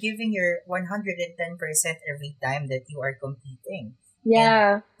 you're giving your 110% every time that you are competing.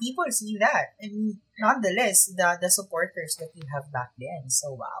 Yeah. And people see that. And nonetheless, the supporters that you have back then.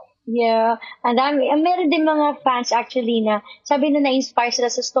 So, wow. Yeah. And meron din mga fans actually na sabi na-inspire sila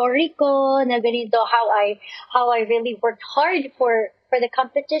sa story ko, na ganito how I really worked hard for the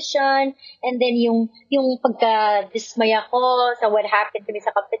competition, and then yung pagka-dismaya ko sa what happened to me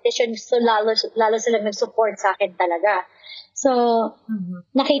sa competition, so lalo sila nag-support sa akin talaga. So,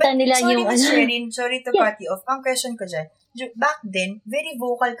 nakita nila yung sorry to cut you off. Ang question ko dyan, back then, very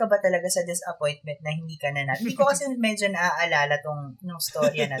vocal ka ba talaga sa disappointment na hindi ka nanalo? Hindi ko kasi medyo naaalala nung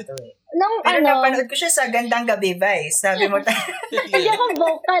storya na to eh. Pero napanood ko siya sa Gandang Gabi, Vice. Sabi mo hindi ako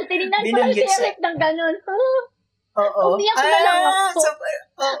vocal. Tinignan ko lang si Eric ng ganun. Oo. Umiyak na lang ako. Okay.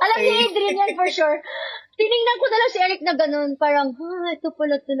 Alam ni Adrian yan for sure. Tinignan ko na lang si Eric na ganun. Parang, ito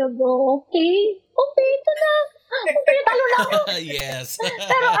pala talaga. Okay, ito na. Okay, talo na ako. Yes.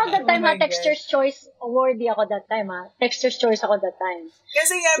 Pero at that time, Texture's Choice awardee ako that time, Texture's Choice ako that time.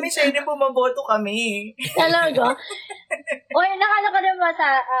 Kasi nga, may Sheryn, bumaboto kami. Talaga? Oy, nakala ko naman sa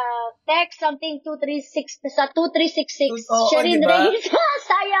text something 236, sa 2366. Sheryn diba? Regis.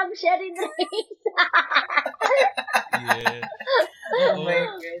 Sayang, Sheryn Regis. Yeah. Oh my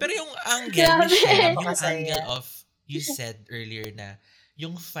God. Pero yung angle, Michelle, yung Masaya. angle of, you said earlier na,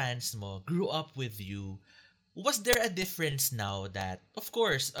 yung fans mo grew up with you. Was there a difference now that, of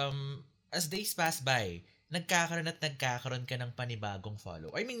course, as days pass by, nagkakaroon ka ng panibagong follow?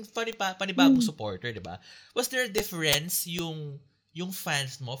 I mean, panibagong supporter, di ba? Was there a difference yung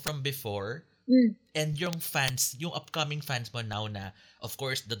fans mo from before and yung upcoming fans mo now na, of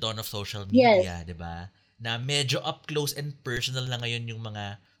course, the dawn of social media, di ba? Na medyo up close and personal na ngayon yung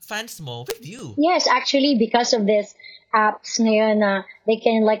mga fans mo with you. Yes, actually, because of this apps ngayon na they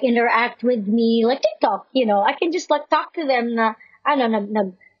can like interact with me, like TikTok, I can just like talk to them na,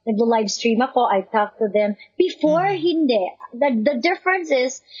 nag-live stream ako, I talk to them. Before, hindi. The difference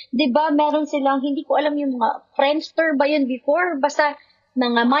is, di ba, meron silang, hindi ko alam yung mga Friendster ba yun before, basta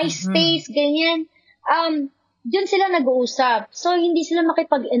mga MySpace, ganyan. Dun sila nag-uusap. So, hindi sila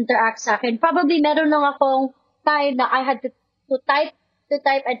makipag-interact sa akin. Probably meron lang akong time na I had to type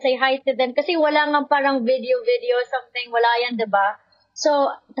and say hi to them kasi wala nga parang video something, wala yan, diba?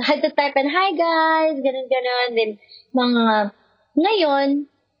 So, I had to type and hi guys, ganun. Then, ngayon,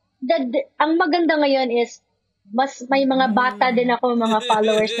 ang maganda ngayon is mas may mga bata din ako, mga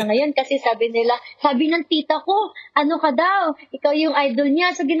followers na ngayon kasi sabi ng tita ko, ano ka daw? Ikaw yung idol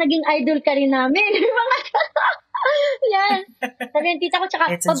niya, so naging idol ka rin namin. Mga yan. Sabi ng tita ko, tsaka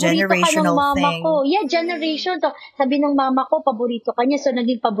It's a paborito ka ng generational mama thing. ko. Yeah, generation. So, sabi ng mama ko, paborito ka niya, so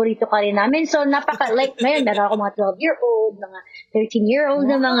naging paborito ka rin namin. So, like, ngayon, meron ako mga 12-year-old, mga 13-year-old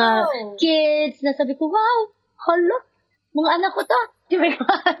na mga kids, na sabi ko, wow, hala, mga anak ko to.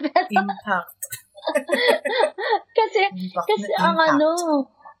 Impact. kasi ang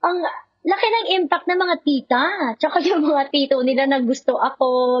ang laki ng impact ng mga tita. Tsaka yung mga tito nila na gusto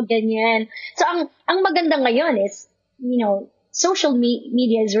ako, ganyan. So, ang maganda ngayon is, social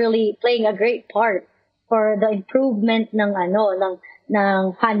media is really playing a great part for the improvement ng ng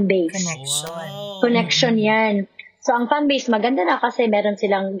fan base. Connection yan. So, ang fan base maganda na kasi meron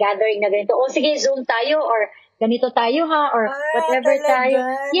silang gathering na ganito. O, sige, Zoom tayo or ganito tayo ha, or whatever tayo.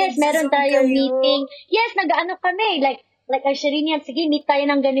 Yes, meron tayong meeting. Yes, nag-ano kami, like Sheryn yan, sige, meet tayo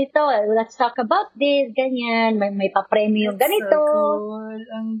ng ganito. Let's talk about this, ganyan. May pa-premyo yung ganito. So cool.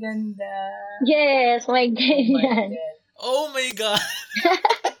 Ang ganda. Yes, may ganyan. Oh my God!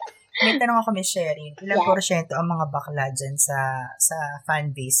 May tanong ako, Miss Sheryn. Ilang porsyento ang mga bakla dyan sa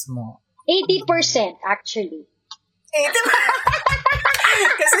fan base mo? 80% actually. 80%?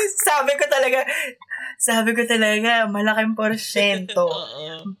 Kasi sabi ko talaga, malaking porsyento.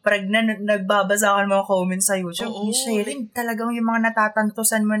 Pag nagbabasa ako ng mga comments sa YouTube, Miss Sheryn, talagang yung mga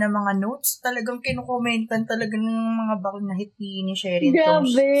natatantusan mo na mga notes, talagang kinukomentan talaga ng mga bakla na hiti ni Sheryn.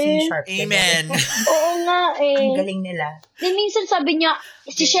 Grabe. C-sharp. Amen. Oo nga eh. Ang galing nila. Minsan sabi niya,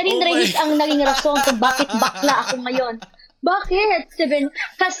 si Sheryn Regis ang naging rason kung bakit bakla ako ngayon. Bakit?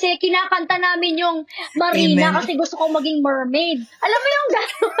 Kasi kinakanta namin yung Marina. Amen. Kasi gusto ko maging mermaid. Alam mo yung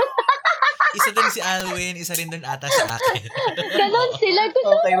gano'n? Isa din si Alwyn, isa rin dun ata sa akin. Ganon sila.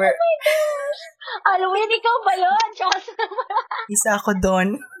 Gusto Okay, oh my gosh. Alwyn, ikaw ba yun? Isa ako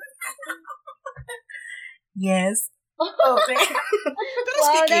doon. Yes. Okay. Pero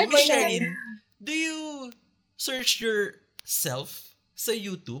speaking, Miss Sheryn, do you search yourself sa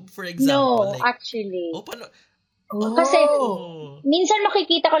YouTube, for example? No, actually. Paano? Kasi, minsan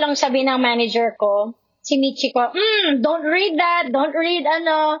makikita ko lang sabi ng manager ko, si Michi ko, don't read that, don't read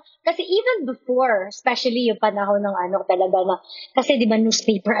Kasi even before, especially yung panahon ng talaga na, kasi di ba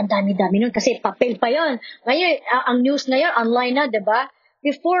newspaper, ang dami-dami nun, kasi papel pa yon. Ngayon, ang news na yun, online na, di ba?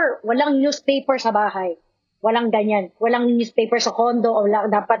 Before, walang newspaper sa bahay. Walang ganyan. Walang newspaper sa condo o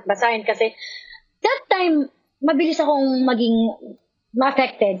dapat basahin kasi that time, mabilis akong maging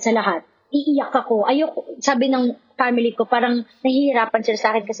ma-affected sa lahat. Iiyak ako. Ayoko, sabi ng family ko, parang nahihirapan sila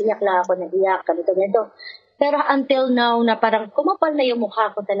sa akin kasi iyak lang ako, nag-iyak, ganito. Pero until now, na parang kumapal na yung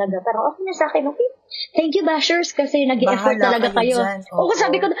mukha ko talaga. Parang okay na sa akin, okay. Thank you, bashers, kasi nag-i-effort talaga kayo. Oo,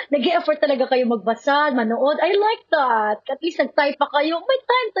 sabi ko, nag-i-effort talaga kayo magbasa, manood. I like that. At least nag-type pa kayo. May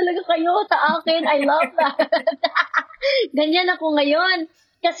time talaga kayo sa akin. I love that. Ganyan ako ngayon.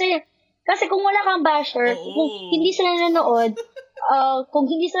 Kasi kung wala kang basher, kung hindi sila nanood,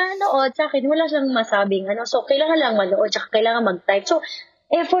 sa akin, wala siyang masabing So, kailangan lang manood, tsaka kailangan mag-type. So,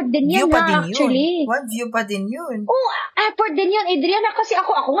 effort din yan actually. One view pa din yun. Oo, effort din yun, Adriana. Kasi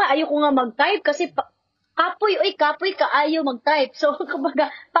ako nga, ayoko nga mag-type kasi kapoy ka, ayaw mag-type. So, kumbaga,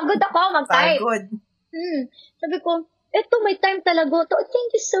 pagod ako mag-type. Pagod. Sabi ko, eto, may time talaga to. Thank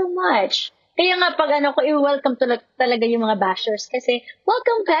you so much. Kaya nga, pag i-welcome talaga yung mga bashers. Kasi,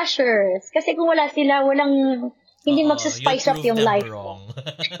 welcome bashers. Kasi kung wala sila, hindi magsa-spice up yung life ko.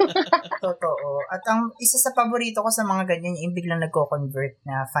 Totoo. At ang isa sa paborito ko sa mga ganyan, yung biglang nagko-convert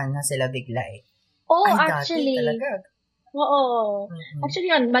na fan na sila bigla eh. Actually. Dati talaga. Oo. Mm-hmm. Actually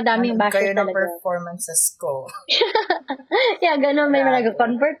yun, madaming bashers talaga. Kayo ng performances ko. Yeah, ganun, may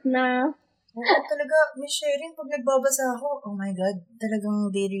nag-convert na. Talaga, Miss Sheryn, pag nagbabasa ako, oh my God, talagang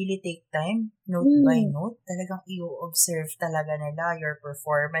they really take time, note by note. Talagang i-observe talaga nila your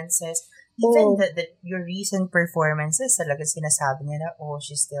performances. Even your recent performances, talaga sinasabi nila,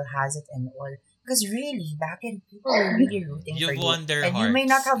 she still has it and all. Because really, back then, people were really rooting for you. Won their and hearts, you may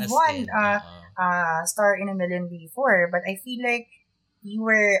not have won Star in a Million before, but I feel like you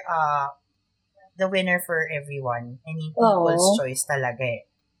were the winner for everyone. I mean, people's choice talaga eh.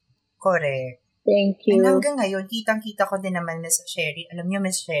 Correct. Thank you. And hanggang ngayon, kitang-kita ko din naman, Miss Sheryn. Alam niyo,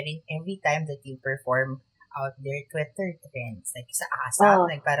 Miss Sheryn, every time that you perform out there, Twitter trends, like sa ASAP,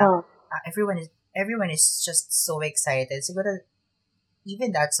 like parang everyone is just so excited. Siguro,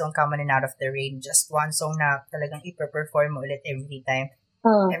 even that song, Coming Out of the Rain, just one song na talagang ipa-perform mo ulit every time.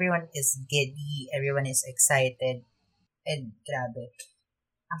 Everyone is giddy, everyone is excited, and grabe.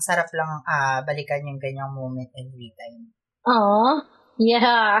 Ang sarap lang balikan yung ganyang moment every time.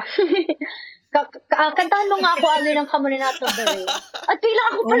 Yeah. Kantahan mo nga ako, Alwyn, ang Kamuna Nato Bere. At pila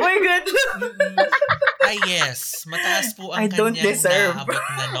ako Oh pala. my God! Ay, yes. Mataas po ang I don't kanyang deserve. naabot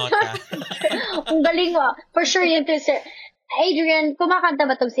na nota. Ang galing mo. For sure yun to, sir. Adrian, kumakanta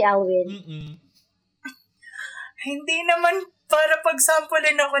ba itong si Alwyn? Hindi naman para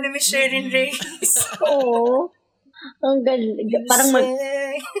pagsampulin ako ni Miss Sheryn Regis. Oo. Ang galing. Parang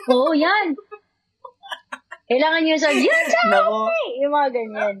Oo, yan. Kailangan nyo sa, you tell Nako. me! Yung mga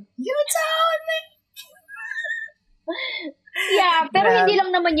ganyan. You tell me! Yeah, pero Grabe. hindi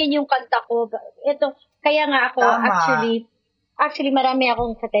lang naman yun yung kanta ko. Ito, kaya nga ako, Tama. actually marami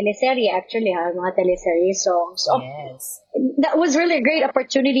akong sa teleserye, mga teleserye songs. So, Yes. that was really a great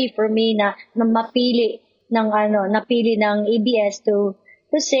opportunity for me na napili ng ABS to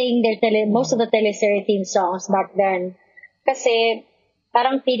sing most of the teleserye theme songs back then. Kasi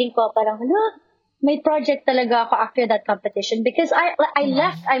parang feeling ko may project talaga ako after that competition because I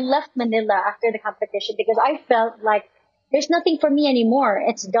left Manila after the competition because I felt like there's nothing for me anymore.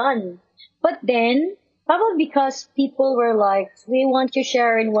 It's done. But then probably because people were like, we want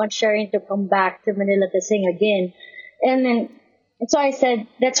Sheryn to come back to Manila to sing again. And then so I said,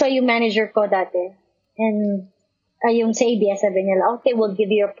 that's why yung manager ko dati. And yung sa ABS sabi nila, okay, we'll give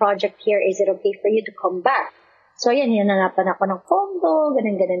you a project here. Is it okay for you to come back? So yan, hinanapan ako ng condo,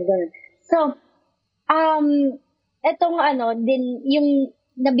 ganun. So, etong din yung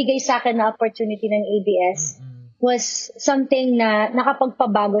nabigay sa akin na opportunity ng ABS was something na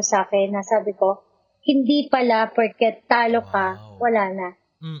nakapagpabago sa akin na sabi ko, hindi pala porket talo ka, wala na.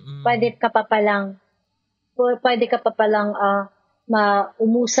 Pwede ka pa palang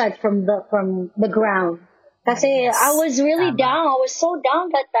umusad from the ground. Kasi Yes, I was really tama. down. I was so down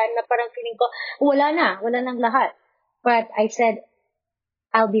that time na parang feeling ko, wala nang lahat. But I said,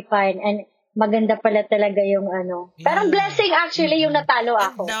 I'll be fine. And maganda pala talaga yung Parang blessing actually yung natalo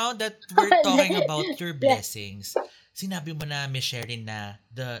ako. And now that we're talking about your blessings, sinabi mo na, Miss Sheryn, na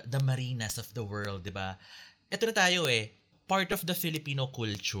the marinas of the world, di ba? Ito na tayo part of the Filipino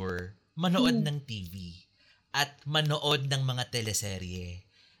culture, manood ng TV at manood ng mga teleserye.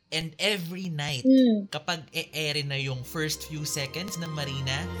 And every night, kapag e-air na yung first few seconds ng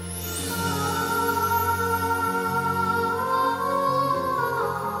Marina,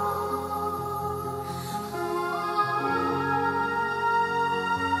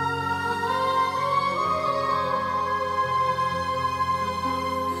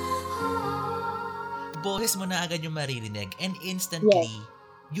 boses mo na agad yung maririnig and instantly,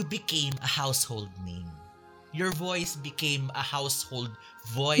 you became a household name. Your voice became a household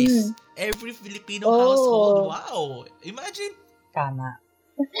voice. Every Filipino household, wow! Imagine. Tama.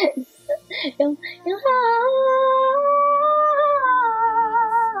 yung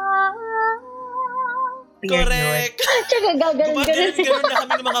Correct! Tsaka gaganon. Gumaganon na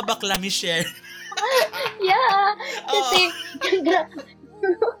kami ng mga bakla, Miss Sheryn. Yeah. Kasi,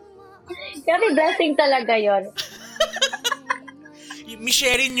 grabe blessing talaga yon. Miss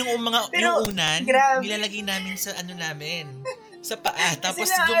Sheryn yung Pero, yung unan, grabe. nilalagay namin sa namin. Sa paa. Tapos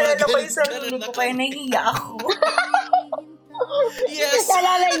Kasi naalala ko yung gumagano sarili ko kaya nahihiya ako. Yes!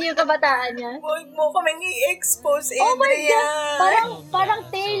 Naalala niyo yung kabataan niya? Huwag mo kaming i-expose, Oh my Adrian. God! Parang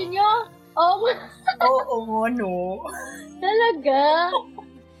tail niyo. Oo, no. Talaga?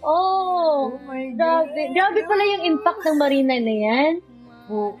 Oh my God. Grabe pala yung impact ng Marina na yan.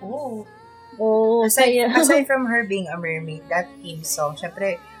 Oo. Oh, Aside from her being a mermaid, that theme song,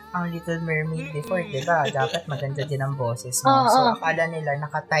 syempre, ang Little Mermaid before, diba? Dapat maganda din ang boses mo. So, akala nila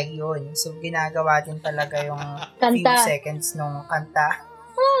nakatay yun. So, ginagawa din talaga yung few seconds nung kanta.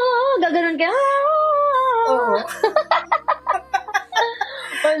 Gaganon ka. Oo.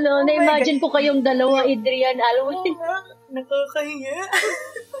 Na-imagine ko kayong dalawa, Adrian, Alwyn. Nakakahiya.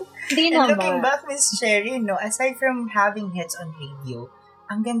 Hindi And naman. looking back, Miss Sheryn, no, aside from having hits on radio,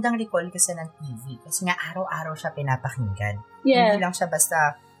 ang gandang recall kasi ng TV. Kasi nga, araw-araw siya pinapakinggan. Yeah. Hindi lang siya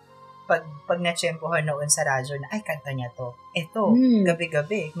basta pag na-tsempohan noon sa radyo na, ay, kanta niya to. Ito,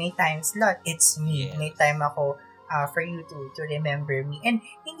 gabi-gabi, may time slot, it's me. Yes. May time ako for you to remember me. And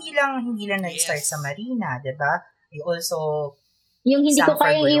hindi lang nag-start sa Marina, diba? You also Yung hindi ko sang for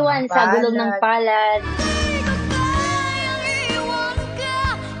kayang Gulong iwan ng sa Gulong ng Palad.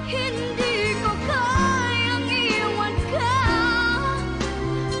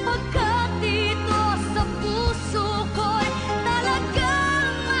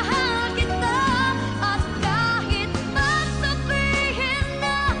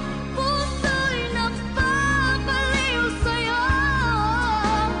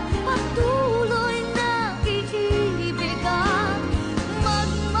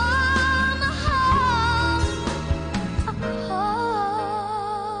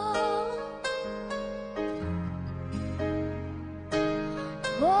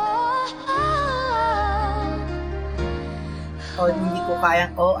 Hindi ko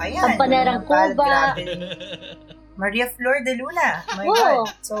kayang, ayan. Kampanerang Pal, Cuba. grabe. Maria Flor de Luna. My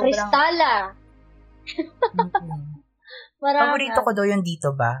God. Sobrang, Kristala. Marami. paborito ko daw yung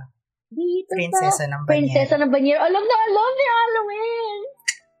Dito Ba? Dito Prinsesa ng Banyera. Prinsesa ng Banyera. Alam ni Alwyn.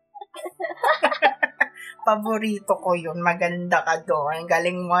 Paborito ko yun. Maganda ka doon.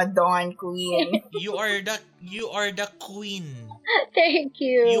 Galing mo doon, queen. You are the queen. Thank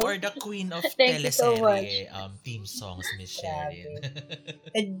you. You are the queen of Thank you so teleserye theme songs, Miss Sheryn.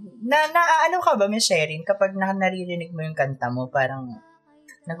 Ano ka ba, Miss Sheryn? Kapag naririnig mo yung kanta mo, parang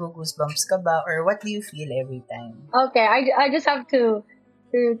nagugoosebumps ka ba? Or what do you feel every time? Okay, I just have to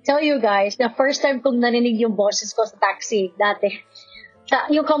tell you guys, the first time kong narinig yung boses ko sa taxi dati,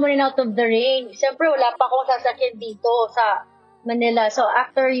 yung Coming Out of the Rain, siyempre wala pa akong sasakyan dito sa Manila. So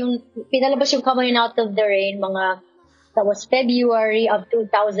after yung pinalabas yung Coming Out of the Rain, that was February of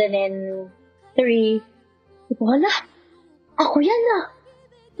 2003, wala, ako yan na.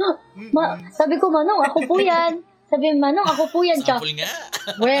 Sabi ko, Manong, ako po yan. Sabi, Manong, ako po yan. Sample nga.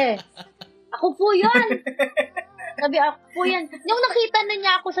 Ako po yan. Sabi, ako po yan. Yung nakita na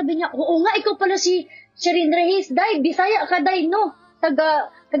niya ako, sabi niya, oo nga, ikaw pala si Sheryn Regis. Day, Bisaya ka, Day, no? Taga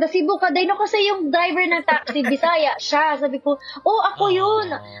Cebu ka, Day, no? Kasi yung driver ng taxi, Bisaya, siya. Sabi ko, ako yun.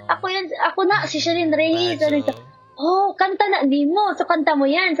 Ako na, si Sheryn Regis. Sabi ko, kanta na, di mo. So, kanta mo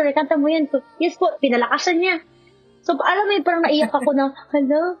yan. Sabi, kanta mo yan. So, yes po, pinalakasan niya. So, alam mo, parang naiyak ako na,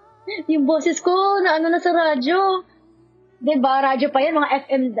 hala, yung boses ko, na sa radyo. Diba, radyo pa yan, mga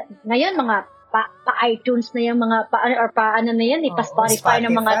FM, ngayon, mga pa-iTunes na yan, mga paano na yan, pa-Spotify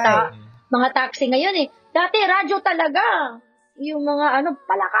ng mga taxi ngayon eh. Dati, radyo talaga. Yung mga,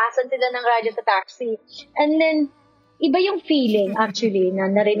 palakasan sila ng radyo sa taxi. And then, iba yung feeling, actually, na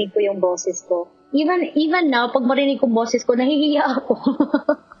narinig ko yung boses ko. Even now, pag marinig ko boses ko, nahihiya ako.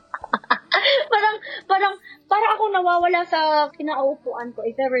 parang ako nawawala sa kinaupuan ko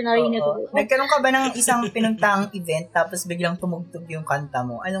if ever narinig ko. Nagkaroon ka ba ng isang pinuntang event tapos biglang tumugtog yung kanta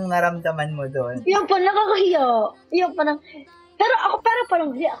mo? Anong naramdaman mo doon? Yung pa, nakakahiya. Yung pa, pero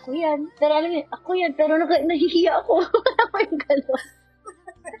parang, hindi, ako yan. Pero alam niyo, ako yan. Pero nahihiya ako. Ako yung gano'n.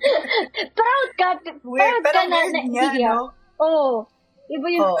 Proud ka na nahihiya. Oo. Iba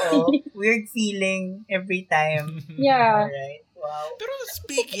yung weird feeling every time. Yeah. Alright. Wow. Pero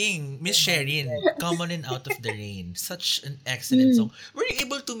speaking, Miss Sheryn, Common and Out of the Rain, such an excellent song. Were you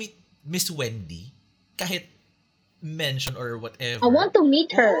able to meet Miss Wendy? Kahit mention or whatever. I want to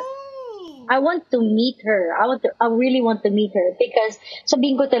meet her. I want to meet her. I really want to meet her because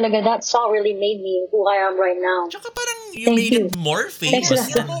sabihin ko talaga that song really made me who I am right now. Tsaka parang you made it more famous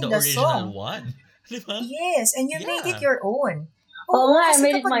than the original one. Diba? Yes, and you made it your own. I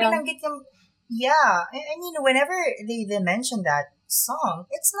made it my own. Yeah, I mean, whenever they mention that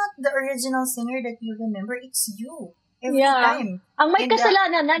song, it's not the original singer that you remember, it's you. Every time. Ang may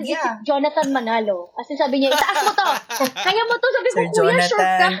kasalanan is si Jonathan Manalo. Kasi sabi niya, itaas mo to. Kaya mo to. Sabi ko, Sir Kuya, Jonathan, sure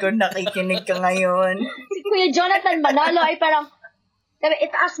ka. kung nakikinig ka ngayon. Si Kuya Jonathan Manalo ay parang, sabi,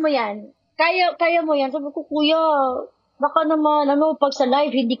 itaas mo yan. Kaya mo yan. Sabi ko, Kuya, baka naman, pag sa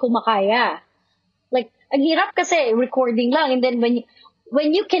live, hindi ko makaya. Like, ang hirap kasi, recording lang. And then, when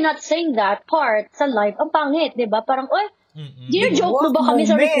you cannot sing that part sa live, ang pangit, di ba? Parang, joke mo ba kami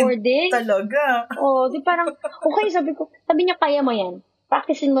sa recording? Talaga. Di parang, okay, sabi niya, kaya mo yan.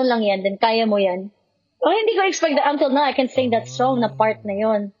 Practicein mo lang yan, then kaya mo yan. Hindi ko expect that until now I can sing that song na part na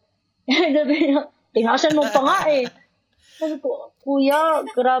yun. Sabi niya, tinasan mo pa nga eh. Sabi ko, Kuya,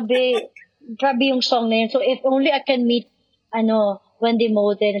 grabe yung song na yun. So, if only I can meet, Wendy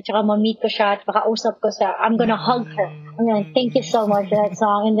Moten, at saka ma-meet ko siya at makausap ko siya, I'm gonna hug her. I'm gonna thank you so much for that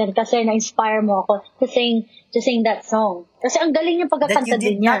song. And then kasi na-inspire mo ako to sing that song. Kasi ang galing yung pagkakanta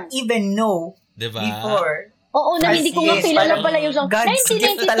din niya. That you did not even know before. Oo, na hindi ko nga kilala pala yung song. God's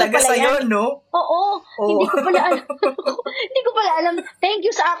gift talaga sa'yo, no? Oo, hindi ko pala alam. Hindi ko pala alam. Thank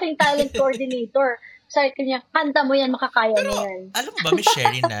you sa aking talent coordinator. Sabi ko niya, kanta mo yan, makakaya mo yan. Alam mo ba, Miss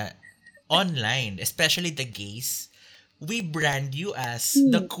Sheryn, na online, especially the gays, we brand you as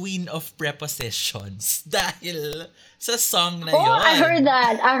the queen of prepositions dahil sa song na yun. I heard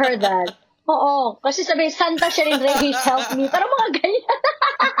that. Oo, kasi sabi, Santa Sheryn Regis, help me. Parang mga ganyan.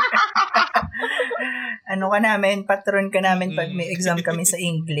 Patron ka namin pag may exam kami sa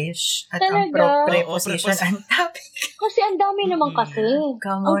English. At ang preposition, ang topic. Kasi ang dami naman kasi.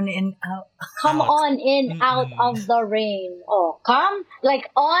 Come on in, out. Come on in, out of the rain. Come, like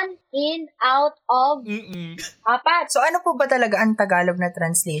on, in, out of, apat. So ano po ba talaga ang Tagalog na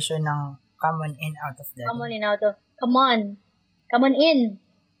translation ng come on in, out of the rain? Come on in, out of, come on in,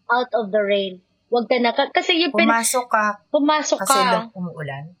 out of the rain. wag ka na. Kasi yung Pumasok ka pumasok kasi ka.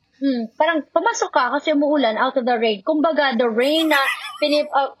 umuulan. Parang pumasok ka kasi umuulan out of the rain. Kumbaga, the rain na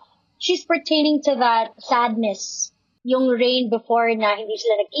she's pertaining to that sadness. Yung rain before na hindi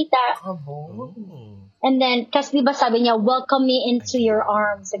sila nakita. Oh. And then, kasi diba sabi niya, welcome me into your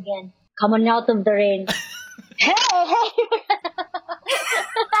arms again. Come on out of the rain. Hey!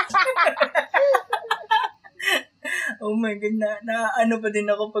 Oh my God, na ano pa din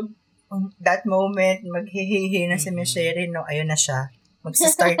ako pag that moment, maghihihi na si Miss Sheryn, no, ayun na siya.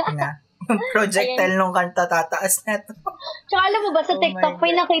 Magsa-start na. Projectile nung kanta, tataas na to. Tsaka alam mo ba, sa Oh TikTok, my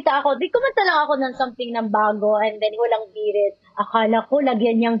may God. nakita ako, di kumanta lang ako ng something ng bago, and then walang birit. Akala ko,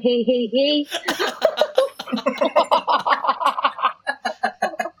 lagyan niyang hey, hey, hey.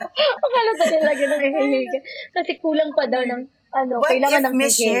 Akala ko din lagyan ng hey, hey, hey. Kasi kulang pa daw ng, What kailangan if ng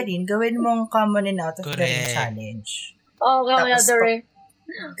Miss hey, hey. Sheryn, gawin mong common and out of the rain Correct. challenge? Oh, kami na Tapos rin.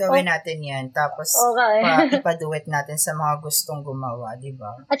 Gawin natin yan. Tapos, Okay. ipaduet natin sa mga gustong gumawa, di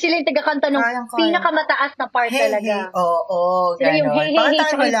ba? At sila yung tagakanta ng Kayang-kaya. pinakamataas na part Hey, talaga. hey, oo, Sila yung gano'n. hey, hey, hey, Pakatahan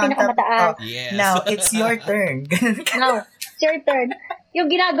tsaka mo yung lang, pinakamataas. Yes. Now, it's your turn. Ganun ka. Now, it's your turn. Yung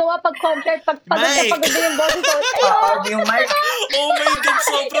ginagawa pag concert, pag pagod na Mike. pagod na yung boses ko. Oo, yung mic. Oh my God,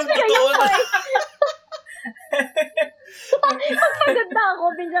 sobrang totoo na. Pagod na ako,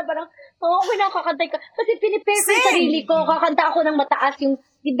 minsan parang, okay na, kakantay ka. Kasi pinipare ko yung sarili ko, kakanta ako ng mataas, yung,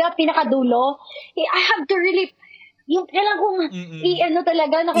 di ba, pinakadulo. I have to really, yung kailangan kong,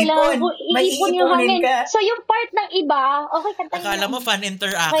 talaga, na kailangan Ipon. ko, May iipon yung iipunin hangin. ka. So, yung part ng iba, okay, kantahin Akala mo. mo fan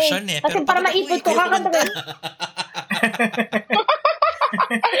interaction Okay. eh. Kasi Pero para pag maipon ko, ikaw kakanta ko. kumanta.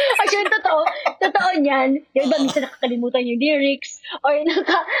 Actually, totoo niyan. Yung iba, minsan nakakalimutan yung lyrics, or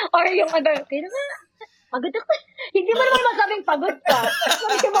yung other, kaya naman, pagod ako. Hindi mo naman masabing pagod ka.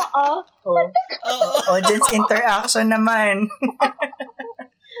 Sabi mo, Audience interaction naman.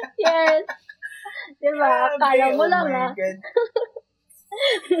 yes. Diba? Kala mo lang, my ha? God.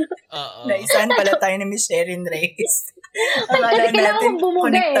 Oo. Naisahan pala tayo ni Miss Sheryn Regis. Akala kasi kailangan natin, kong bumuga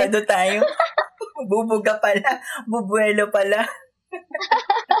konektado tayo. Bubuga pala. Bubuelo pala.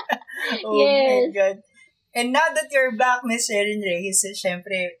 Oh my Yes. God. And now that you're back, Miss Sheryn Regis,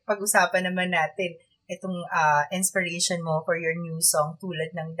 syempre, pag-usapan naman natin itong inspiration mo for your new song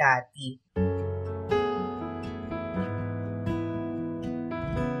tulad ng dati.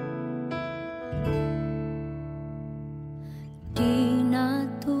 Di na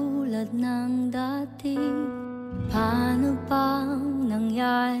tulad ng dati. Paano bang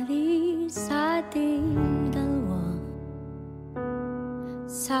nangyari sa ating dalawa?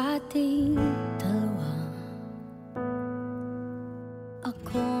 Sa ating dalawa.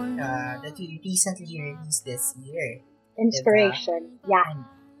 Ako na That you recently released this year. Inspiration. Yeah.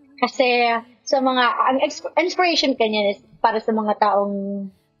 Kasi sa mga, ang inspiration kanya is para sa mga taong,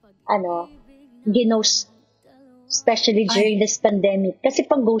 ginost, especially during this pandemic. Kasi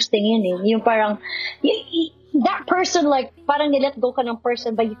pag ghosting yun eh. Yung parang, that person, like, parang nilet go ka ng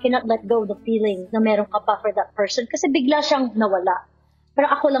person but you cannot let go the feeling na meron ka pa for that person. Kasi bigla siyang nawala.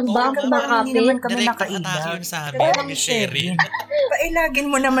 Parang ako lang ba Oo, Hindi kumakapit? naman kami Direct nakailag. atake yun sa amin, Pero Miss Sheryn. Pailagin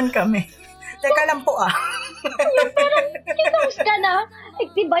mo naman kami. Teka lang po Ginost ka na.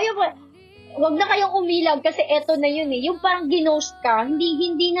 Diba yung, wag na kayong umilag kasi eto na yun eh. Yung parang ginost ka, hindi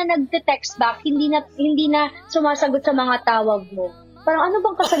na nagte-text back, hindi na sumasagot sa mga tawag mo. Parang ano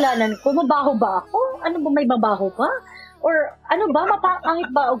bang kasalanan ko? Mabaho ba ako? Ano ba, may babaho pa? Or ano ba,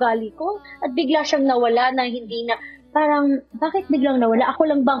 mapangit ba ugali ko? At bigla siyang nawala na hindi na, parang, bakit biglang nawala? Ako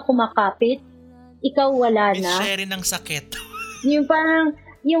lang bang kumakapit? Ikaw wala Miss na? Sheryn ang sakit. Yung parang,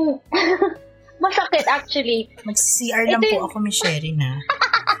 yung, masakit actually. Mag-CR lang Ito po yung- ako, Miss Sheryn, ha?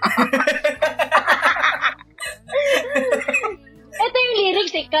 Ito yung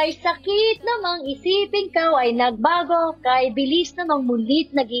lyrics eh, kay sakit namang isipin ka ay nagbago, kay bilis namang mulit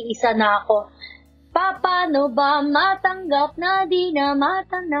nag-iisa na ako. Paano ba matanggap na di na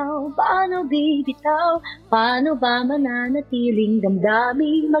matanaw? Paano bibitaw? Paano ba mananatiling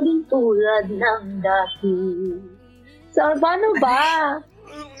damdamin maging tulad ng dati? So, paano ba?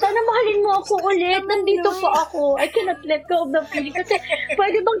 Sana mahalin mo ako ulit. Nandito pa ako. I cannot let go of the feeling. Kasi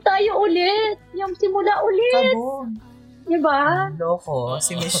pwede bang tayo ulit? Yung simula ulit. Kabon. Diba? Loko.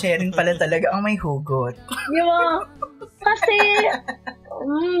 Si Miss Sheryn pala talaga ang may hugot. Diba? Kasi,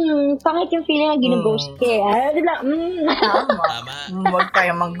 pangit yung feeling na ginughost ka eh. Diba? Tama. Tama. Huwag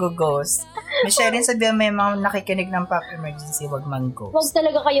tayo mag-ghost. Miss Sheryn, sabihan may mga nakikinig ng Pop Emergency, huwag mag-ghost. Huwag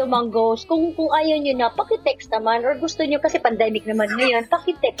talaga kayo mang-ghost. Kung ayaw nyo na, pakitext naman. Or gusto nyo, kasi pandemic naman ngayon,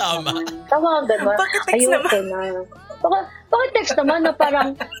 pakitext Tama. naman. Tawagan mo. Pakitext Ayoko na. Pakitext naman na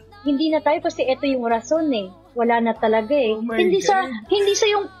parang, hindi na tayo kasi ito yung rason eh. wala na talaga eh. Oh my hindi God. hindi sa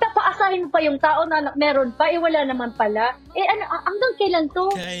yung papaasahin mo pa yung tao na meron pa, wala naman pala. Hanggang kailan to?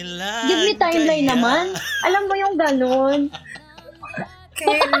 Kailan? Give me timeline Kaya? naman. Alam mo yung ganun.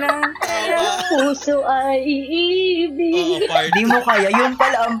 Kailan? Puso ay iibig. Oo, part. Di mo kaya. Yung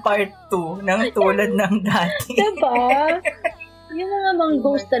pala ang part 2 ng tulad ng dati. Diba? Yung mga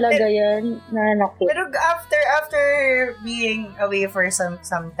ghost talaga yan. Nananakit. Pero after being away for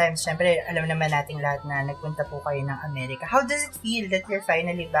sometimes, syempre, alam naman nating lahat na nagpunta po kayo ng Amerika. How does it feel that you're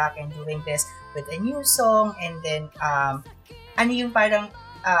finally back and doing this with a new song? And then, ano yung parang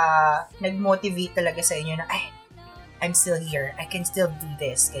nag-motivate talaga sa inyo na, ay, I'm still here. I can still do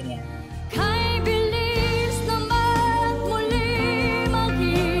this. Ganyan. Kay bilis naman muli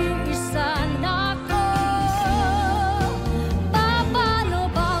mag-iisa na ko. Paano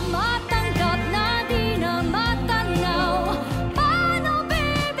ba matanggap na di na matanaw? Paano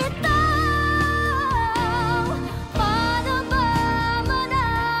bibitaw? Paano ba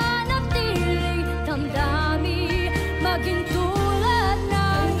mananatiling damdamin maging tulad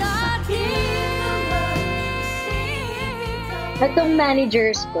ng dati? Itong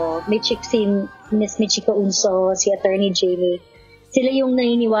managers ko, Miss Michiko Unso, si Attorney Jamie, sila yung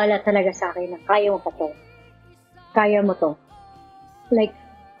naniniwala talaga sa akin na kaya mo pa to. Kaya mo to. Like,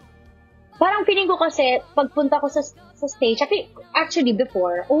 parang feeling ko kasi, pagpunta ko sa stage, actually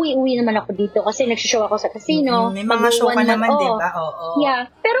before, uwi-uwi naman ako dito kasi nagsishow ako sa casino. May mga show ka naman, oo. diba? Oo. Yeah.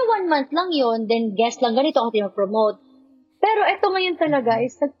 Pero 1 month lang yun, then guest lang, ganito ako tinapromote. Pero eto ngayon talaga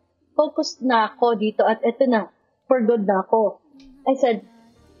is nag-focus na ako dito at eto na, for good na ako. I said,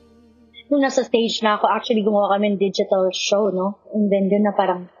 nung nasa stage na ako, actually gumawa kami ng digital show, no? And then doon na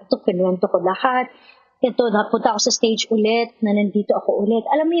parang, ito, kinuwento ko lahat. Ito, napunta ako sa stage ulit, na nandito ako ulit.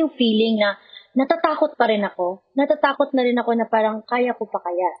 Alam mo yung feeling na natatakot pa rin ako. Natatakot na rin ako na parang, kaya ko pa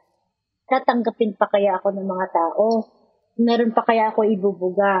kaya? Tatanggapin pa kaya ako ng mga tao? Meron pa kaya ako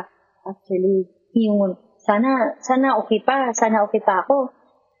ibubuga? Actually, yung, sana okay pa ako.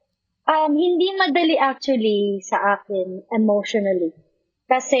 Hindi madali actually sa akin emotionally.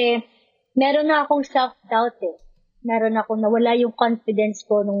 Kasi meron na akong self-doubt eh. Meron akong nawala yung confidence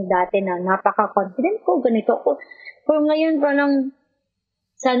ko nung dati na napaka-confident ko, ganito ako. Pero ngayon parang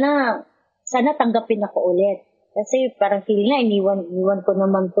sana tanggapin ako ulit. Kasi parang feeling na iniwan ko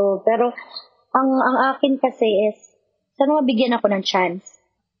naman to. Pero ang akin kasi is sana mabigyan ako ng chance.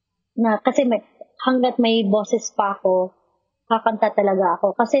 Na kasi hanggat may boses pa ako, kakanta talaga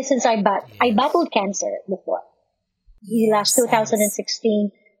ako. Kasi since I battled cancer before. Last 2016.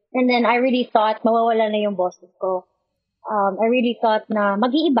 And then I really thought mawawala na yung boses ko. I really thought na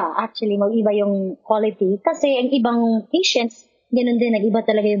mag-iiba yung quality. Kasi ang ibang patients, ganun din, nag-iba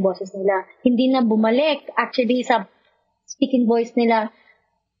talaga yung boses nila. Hindi na bumalik actually sa speaking voice nila.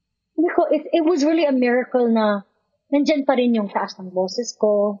 It was really a miracle na nandyan pa rin yung taas ng boses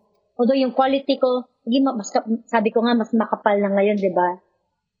ko. Although yung quality ko, sabi ko nga, mas makapal na ngayon, di ba?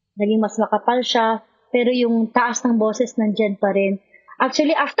 Naging mas makapal siya, pero yung taas ng boses nandyan pa rin.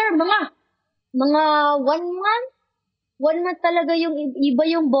 Actually, after mga 1 month talaga yung iba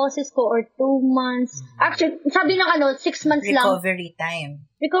yung boses ko, or 2 months. Actually, sabi ng 6 months lang.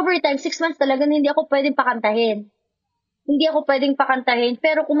 Recovery time, 6 6 months talaga na hindi ako pwedeng pakantahin.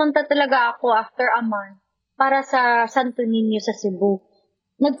 Pero kumanta talaga ako after a month para sa Santo Niño sa Cebu.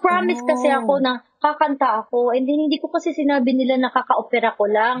 Nag-promise kasi ako na kakanta ako, and then hindi ko kasi sinabi nila na kaka-opera ko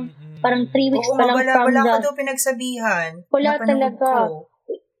lang. Parang 3 weeks pa lang from wala ka daw pinagsabihan. Wala talaga.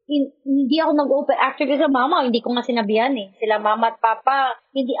 Hindi ako nag-opera. Actually sa mama, hindi ko nga sinabihan eh. Sila mama at papa.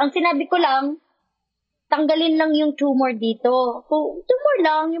 Ang sinabi ko lang, tanggalin lang yung tumor dito. Tumor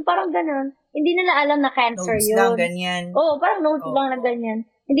lang, yung parang ganun. Hindi nila alam na cancer nodes yun. Lang, ganyan. Parang nodes lang na ganyan.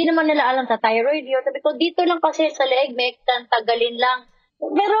 Hindi naman nila alam sa thyroid yun. Sabi ko, dito lang kasi sa leg, tanggalin lang.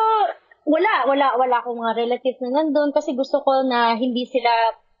 Pero wala akong mga relatives na nandun kasi gusto ko na hindi sila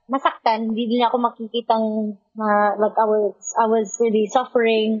masaktan, hindi nila ako makikitang like I was really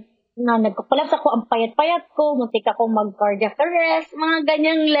suffering, na nagkapalaps ako, ang payat-payat ko, muntik ako mag-cardiac arrest, mga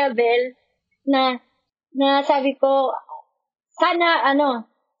ganyang level na sabi ko, sana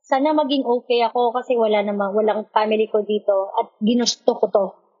maging okay ako kasi walang family ko dito at ginusto ko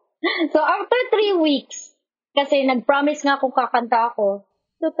to. So after 3 weeks, kasi nag-promise nga akong kakanta ako,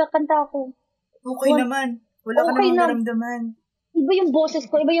 Okay naman. Wala ka namang naramdaman. Iba yung boses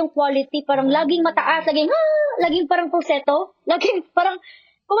ko, iba yung quality. Parang laging mataas, laging parang falsetto. Laging parang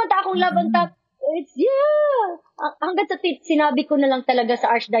kumanta akong laban top. It's, yeah! Hanggang sa sinabi ko na lang talaga sa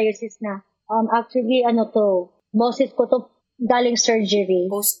Archdiocese na, actually, boses ko to galing surgery.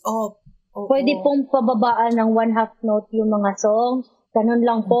 Post-op. Pwede pong pababaan ng 1/2 note yung mga songs. Ganun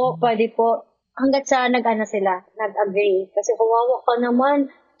lang po. Pwede po. hanggat sa nag-agree. Kasi kawawa ka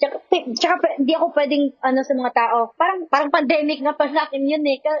naman. Tsaka hindi ako pwedeng, sa mga tao, parang pandemic na pa sa akin yun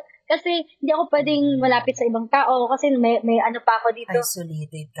eh. Kasi hindi ako pwedeng malapit sa ibang tao kasi may pa ako dito.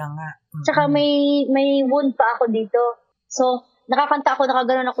 Isolated ka nga. Tsaka may wound pa ako dito. So, nakakanta ako,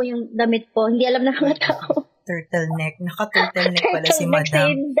 nakaganon ako yung damit ko. Hindi alam ng mga tao. Turtleneck. Naka-turtleneck pala si Madam.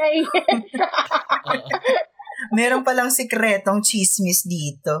 Meron palang sikretong chismis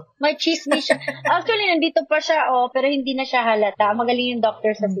dito. May chismis siya. Actually, nandito pa siya, pero hindi na siya halata. Magaling yung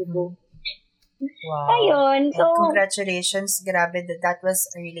doctor sa Cebu. Wow. Ayun. So, and congratulations. Grabe, that was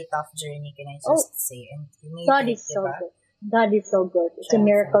a really tough journey, can I just say. And you made God it, is so diba? good. God is so good. It's a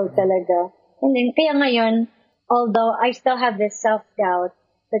miracle talaga. And then, kaya ngayon, although I still have this self-doubt,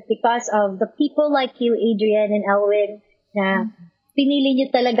 but because of the people like you, Adrian and Alwyn, na pinili niyo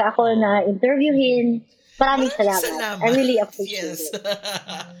talaga ako na interviewin, maraming salamat. I really appreciate it.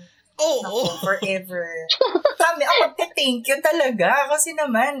 Forever. Kami, ako thank you talaga. Kasi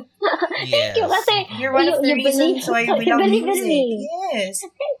naman, Thank you kasi you're one of the reasons why we love believe in music. me. Yes.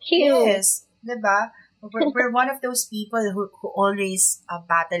 Thank you. Yes. Diba? We're one of those people who always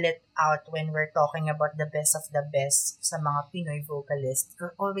battle it out when we're talking about the best of the best sa mga Pinoy vocalists.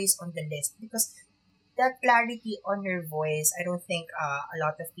 We're always on the list because that clarity on your voice, I don't think a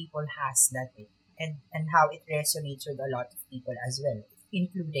lot of people has that. And how it resonates with a lot of people as well,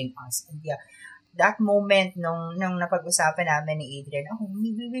 including us. And yeah, that moment nung napag-usapan namin ni Adrian,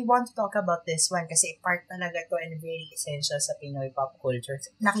 we want to talk about this one kasi part talaga to and very essential sa Pinoy pop culture.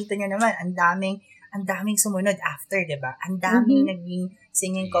 Nakita niyo naman, ang daming sumunod after, diba? Ang daming naging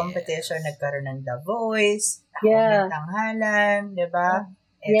singing competition, nagkaroon ng The Voice, Tanghalan, diba?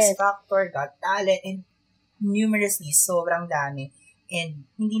 X Factor, Got Talent, and numerously, sobrang dami. And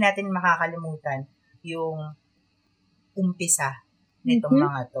hindi natin makakalimutan yung umpisa nitong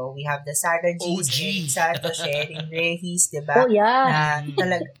mga to. We have the Sarah G's, Diva Sheryn Regis, diba? Oh, yeah.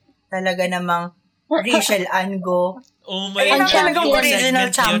 Na talaga namang Rachel Ango. Oh my Ayun God. ang talagang Yung original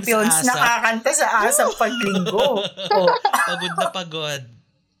segment champions yun sa ASAP. nakakanta sa ASAP paglinggo. Pagod na pagod.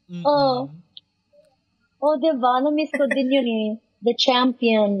 Diba? Na-miss ko din yun eh. The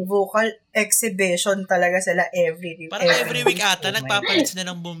champion. Vocal exhibition talaga sila every week ata, nagpapalit sila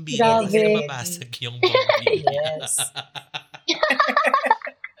ng bombilla. Grabe. Hindi sila mapasag yung bombilla. Yes.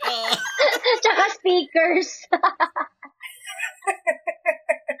 Tsaka speakers.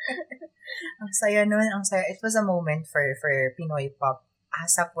 Ang saya nun, ang saya. It was a moment for Pinoy pop.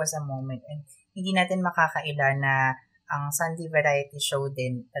 ASAP was a moment. And hindi natin makakaila na ang Sunday variety show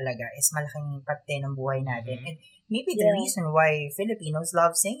din talaga is malaking parte ng buhay natin. And maybe the reason why Filipinos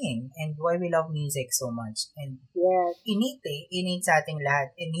love singing and why we love music so much. And innate sa ating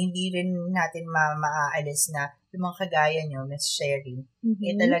lahat. And hindi rin natin maaalis na yung mga kagaya nyo, Miss Sherry,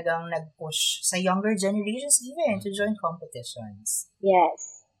 talagang nag-push sa younger generations even to join competitions.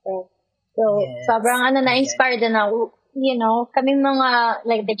 Yes. So sobrang na-inspired din ako. You know, kaming mga,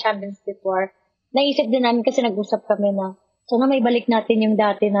 like the champions before, naisip din namin kasi nag-usap kami na, sana may balik natin yung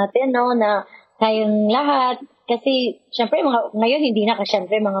dati natin, no, na tayong lahat. Kasi, syempre, ngayon hindi na, kasi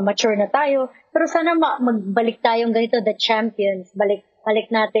syempre, mga mature na tayo. Pero sana magbalik tayong ganito, the champions. Balik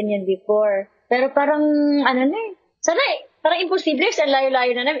natin yun before. Pero parang, sana parang imposible, kasi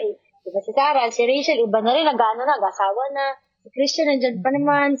layo-layo na namin. Diba si Sarah, si Rachel, iba na rin, nag-asawa na. Si Christian, nandyan pa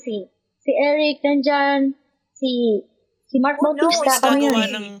naman. Si Eric, nandyan. Si Mark Bautista, kami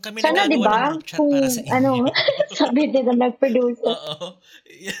yun. Sana, diba? Kung, sabi din na nag-produce.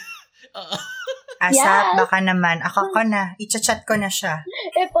 ASAP, baka naman. Ako ko na. I-chat ko na siya.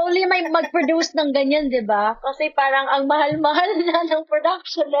 If only may mag-produce ng ganyan, diba? Kasi parang ang mahal-mahal na ng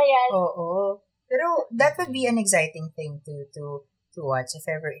production na yan. Oo. Pero that would be an exciting thing to watch if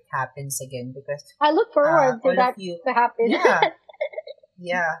ever it happens again because I look forward to that to happen.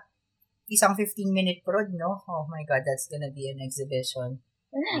 Yeah. Isang 15-minute prod, no? Oh my God, that's gonna be an exhibition.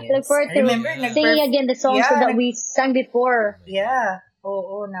 Yes. Look forward to singing again the songs that we sang before. Yeah.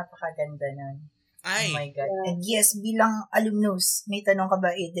 Oo, napakaganda nun. Oh my God. And yes, bilang alumnus, may tanong ka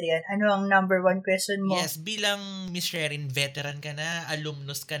ba, Adrian? Ano ang number one question mo? Yes, bilang Miss Sheryn, veteran ka na,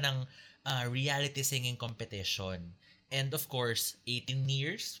 alumnus ka ng reality singing competition. And of course, 18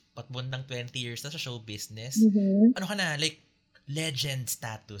 years, patbundang 20 years na sa show business. Ano ka na, like, legend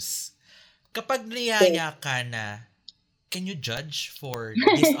status. Kapag niyaya ka na, can you judge for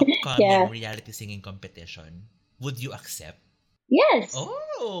this upcoming reality singing competition? Would you accept? Yes.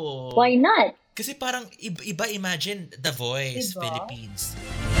 Oh. Why not? Kasi parang iba imagine The Voice Philippines.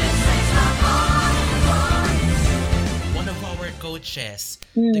 One of our coaches,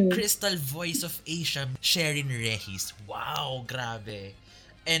 the crystal voice of Asia, Sheryn Regis. Wow, grabe.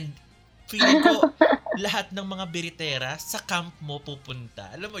 And feeling ko, lahat ng mga biritera sa camp mo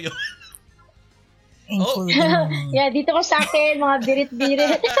pupunta. Alam mo yun? Including me. Yeah, dito ko sa akin, mga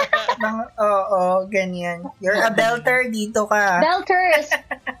birit-birit. Oo, ganyan. You're a belter, dito ka. Belters!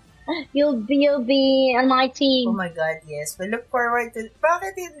 You'll be on my Oh team. my God, yes. We look forward to...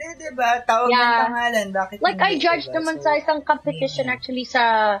 Bakit hindi, diba? Tawag ng Yeah. pangalan. Bakit Like, I hindi, judged diba? naman So, sa isang competition maybe. actually sa...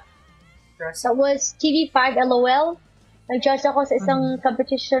 That was TV5 LOL. Nag-judge ako sa isang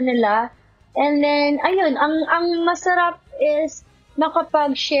competition nila. And then, ayun, ang masarap is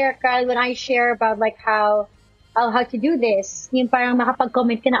makapag-share ka when I share about like how to do this. Yung parang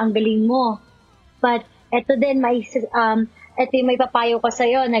makapag-comment ka na ang galing mo. But, eto din, eto yung may papayo ko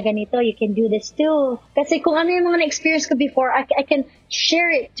sa'yo na ganito, you can do this too. Kasi kung ano yung mga na-experience ko before, I can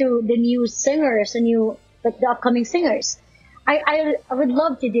share it to the new singers, the upcoming singers. I would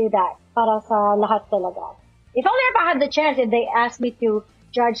love to do that para sa lahat talaga. If only if I had the chance, if they asked me to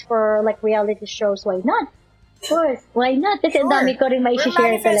judge for like reality shows, why not? Of course, why not? Kasi ang dami ko rin may We're share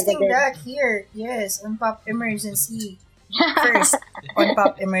talaga manifesting din. that here. Yes, on Pop Emergency. First, on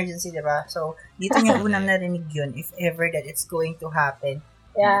Pop Emergency, diba? So, dito niyo unang narinig yun if ever that it's going to happen.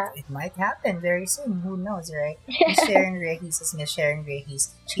 Yeah. It might happen very soon. Who knows, right? Miss Sheryn Regis is Miss Sheryn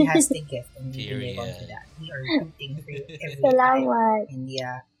Regis. She has the gift and we live on to that. We are rooting for you every time. Salamat. And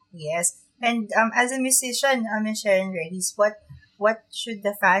yeah, yes. And as a musician, Miss Sheryn Regis, what should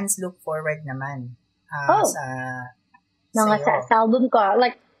the fans look forward naman sa album ko?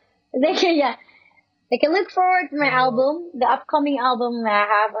 Like, they can look forward to my album, the upcoming album that I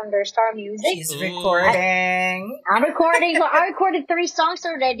have under Star Music. She's recording. I'm recording. So I recorded 3 songs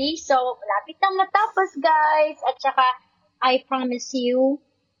already. So, malapit nang matapos, guys. At saka, I promise you,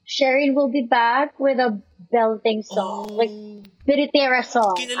 Sheryn will be back with a belting song. Like, Biritera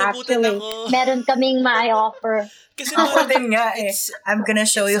song. Kinalabutan Actually, ako. meron kaming ma-offer. Kasi Ako din nga eh. I'm gonna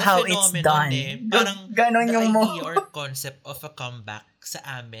show you it's a how it's phenomenon done. eh. Parang Ganon the yung mo. idea or concept of a comeback sa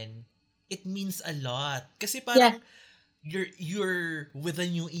amin, it means a lot. Kasi parang you're with a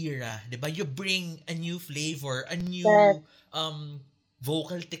new era, 'di ba? You bring a new flavor, a new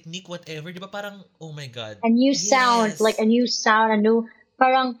vocal technique, whatever, 'di ba? Parang oh my God. A new sound,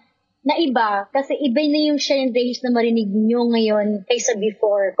 parang naiba. Kasi iba na yung Sheryn Regis na marinig nyo ngayon kaysa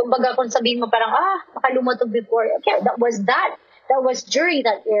before. Kumbaga kung sabihin mo parang, makaluma to before. Okay, that was during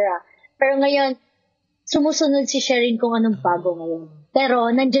that era. Pero ngayon, sumusunod si Sheryn kung anong bago ngayon. Pero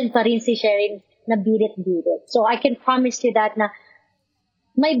nandyan pa rin si Sheryn na birit-birit. So I can promise you that na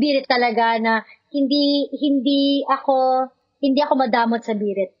may birit talaga na hindi ako madamot sa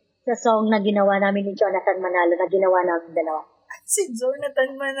birit sa song na ginawa namin ni Jonathan Manalo, na ginawa namin dalawa. Si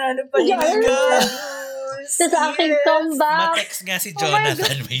Jonathan Manalo pa Yes. rin. So sa aking comeback. Ma-text nga si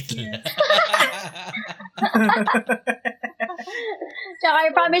Jonathan. Wait lang. Tsaka I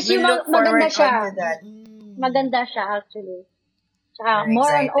promise you, look maganda forward siya. onto that. Maganda siya actually. Tsaka We're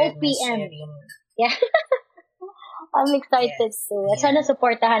more on excited, Miss OPM. Sheryn. Yeah. I'm excited Yes. too. At sana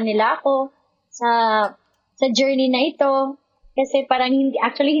supportahan nila ako sa journey na ito. Kasi parang hindi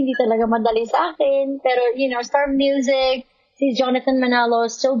talaga madali sa akin. Pero, Star Music, si Jonathan Manalo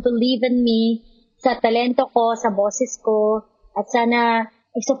still believe in me, sa talento ko, sa boses ko. At sana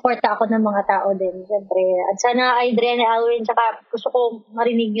isuporta ako ng mga tao din, siyempre. At sana Adrian, Alwyn, tsaka gusto ko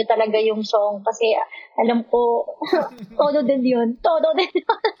marinig nyo talaga yung song. Kasi alam ko, todo din yun.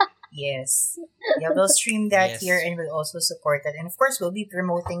 Yes. Yeah, we'll stream that Yes. here and we'll also support it. And of course, we'll be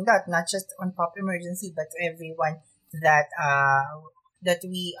promoting that, not just on Pop Emergency, but to everyone that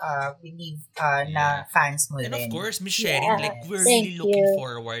we believe na fans mo And din. of course, Miss Sheryn, Yes. like we're Thank really looking you.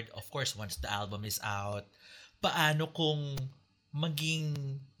 forward, of course, once the album is out, paano kung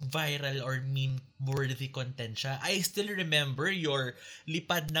maging viral or meme-worthy content siya. I still remember your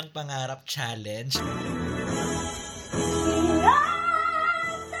Lipad ng Pangarap challenge.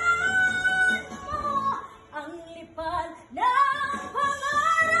 Ang lipad ng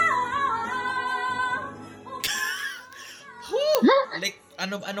pangarap. Like,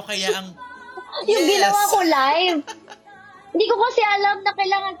 ano kaya ang... Yung ginawa ko live. Hindi ko kasi alam na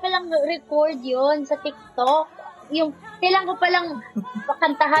kailangan palang record yun sa TikTok. Yung kailangan ko palang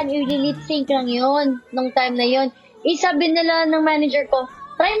kantahan, i-lip sync lang yun nung time na yun. Sabi nila ng manager ko,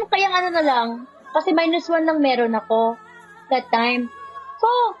 try mo kayang na lang. Kasi -1 lang meron ako that time. So,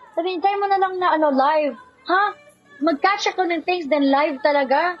 sabi niya, try mo na lang na live. Ha? Mag-catch ako ng things, then live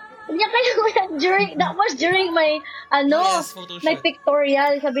talaga. Hindi kaya that was during my, Yes, photo my shoot.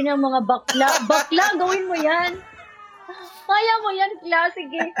 pictorial. Sabi niya, mga bakla, gawin mo yan. Kaya mo yan,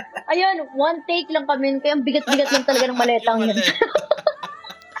 classic eh. Ayun, one take lang kami. Kaya ang bigat-bigat lang talaga ng maletang Yung yun. malet.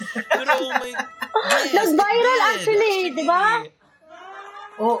 Pero oh my... Yes, Nag-viral it did. actually, di ba?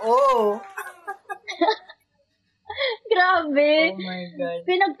 Oo. Grabe. Oh my God.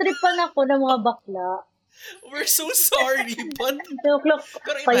 Pinagtripan ako ng mga bakla. We're so sorry, but... Pero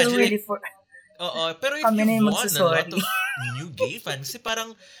Are you imagine, ready like, for... pero if Kami na you yung won a lot magsasorry. of new gay fans, kasi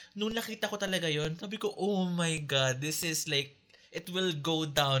parang, nung nakita ko talaga yon, sabi ko, oh my God, this is like, it will go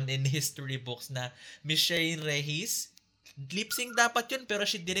down in history books na Miss Sheryn Regis, lip-sync dapat yun, pero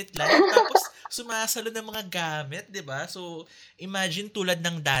she did it live, tapos sumasalo ng mga gamit, di ba? So, imagine tulad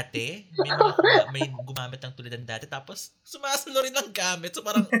ng dati, may gumamit ng tulad ng dati, tapos sumasalo rin ng gamit, so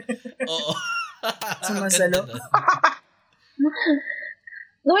parang, oo. Sumasalo? Ganda nun.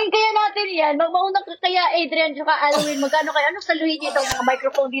 Gawin kaya natin yan. Magmauna ka kaya, Adrian, tsaka Alwyn. Magkano kaya? Anong saluhin dito? Mga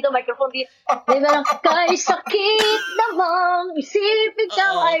microphone dito. Diba lang, kay sakit namang isipin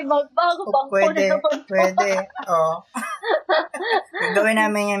ikaw ay magbago pang Pwede. Oo. Gawin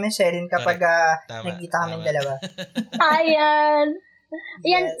namin yan, Miss Sheryn, kapag Tama, nagkita kaming tama. dalawa. Ayan.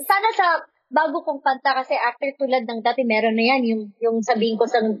 Yan, Yes. sana sa bago kong kanta kasi after tulad ng dati meron na yan yung sabihin ko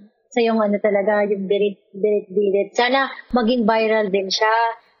sa yung ano talaga yung birit. Sana maging viral din siya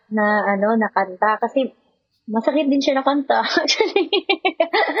na na kanta kasi masakit din siya na kanta. Actually.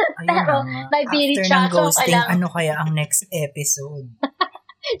 Ayun Pero na nga. may birit After siya. ng So, ghosting, kailangan, ano kaya ang next episode?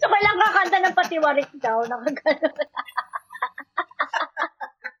 so, kailangan kakanta ng patiwarik daw. Nakagano.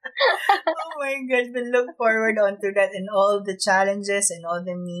 Oh my God, we look forward onto that and all the challenges and all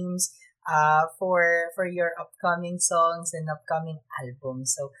the memes for your upcoming songs and upcoming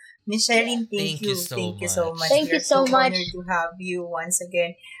albums. So, Miss Sheryn, thank you so much. Thank you We're so much. honored to have you once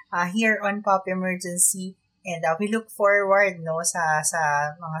again here on Pop Emergency. And we look forward sa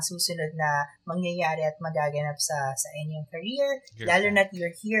mga susunod na mangyayari at magaganap sa inyong career. Lalo na't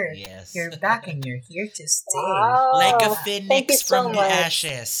you're here. Yes. You're back and you're here to stay. Wow. Like a Thank you phoenix so from the much.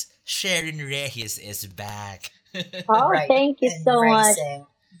 ashes, Sheryn Regis is back. Oh, Right. thank you And so much. rising.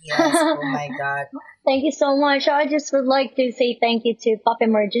 Yes, oh my God. Thank you so much. I just would like to say thank you to Pop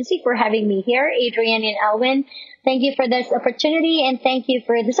Emergency for having me here, Adrian and Alwyn. Thank you for this opportunity and thank you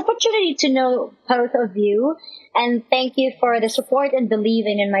for this opportunity to know both of you. And thank you for the support and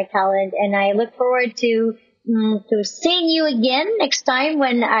believing in my talent. And I look forward to seeing you again next time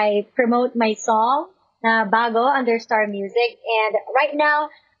when I promote my song, Bago, under Star Music. And right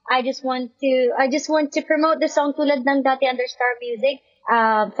now, I just want to promote the song Tulad ng Dati under Star Music.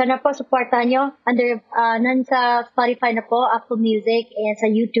 Sana po supportan nyo nasa Spotify na po, Apple Music, and sa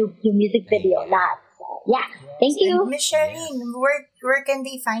YouTube yung music video lahat. So, yeah, thank you. And Miss Sheryn, where can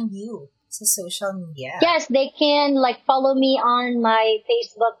they find you sa social media? Yes, they can follow me on my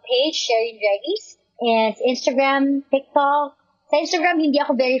Facebook page, Sheryn Regis, and Instagram, TikTok. Sa Instagram, hindi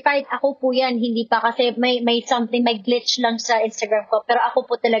ako verified. Ako po yan. Hindi pa kasi may glitch lang sa Instagram ko. Pero ako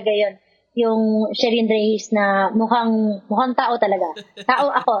po talaga yon, yung Sheryn Regis na mukhang tao talaga.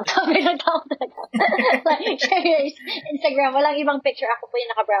 Tao ako. Sabi ng tao talaga. Sheryn Instagram, walang ibang picture. Ako po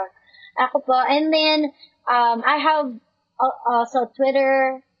yung naka-brown. Ako po. And then, I have also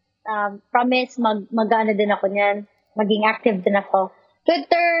Twitter. Promise, mag-ano din ako niyan. Maging active din ako.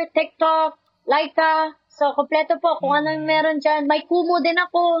 Twitter, TikTok, Laika. So, kompleto po kung ano yung meron dyan. May Kumu din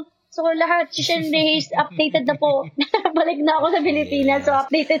ako. So, lahat, Sheryn Regis, updated na po. Balik na ako sa Pilipinas, so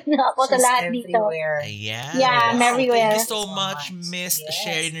updated na ako sa She's lahat dito. everywhere. Ayan. Yeah, I'm Wow, everywhere. Thank you so much, Miss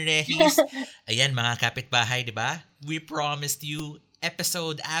Sheryn Regis. Ayan, mga kapitbahay, di ba? We promised you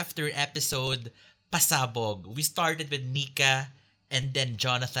episode after episode pasabog. We started with Nika and then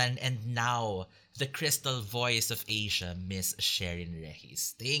Jonathan and now the crystal voice of Asia, Miss Sheryn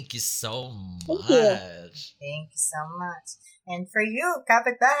Regis. Thank you so much. Thank you so much. And for you,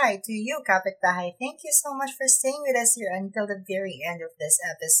 kapitbahay, thank you so much for staying with us here until the very end of this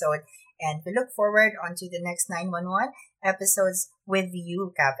episode. And we look forward onto the next 911 episodes with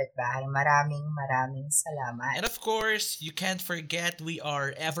you, kapitbahay. Maraming salamat. And of course, you can't forget we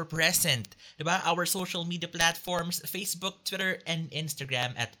are ever present. Diba? Our social media platforms, Facebook, Twitter, and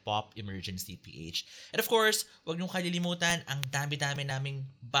Instagram at Pop Emergency PH. And of course, huwag niyong kalilimutan ang dami-dami naming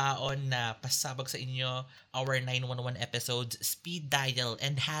baon na pasabog sa inyo. Our 911 episodes, Speed Dial,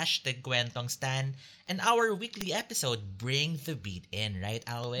 and Hashtag Kwentong Stan. And our weekly episode, Bring the Beat In. Right,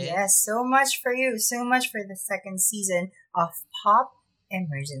 Alwyn? Yes, so much for you. So much for the second season of Pop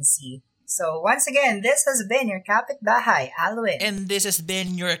Emergency. So once again, this has been your kapitbahay, Alwyn. And this has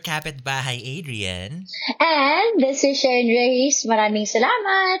been your kapitbahay, Adrian. And this is Sheryn Regis. Maraming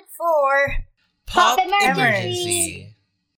salamat For Pop Emergency. Emergency.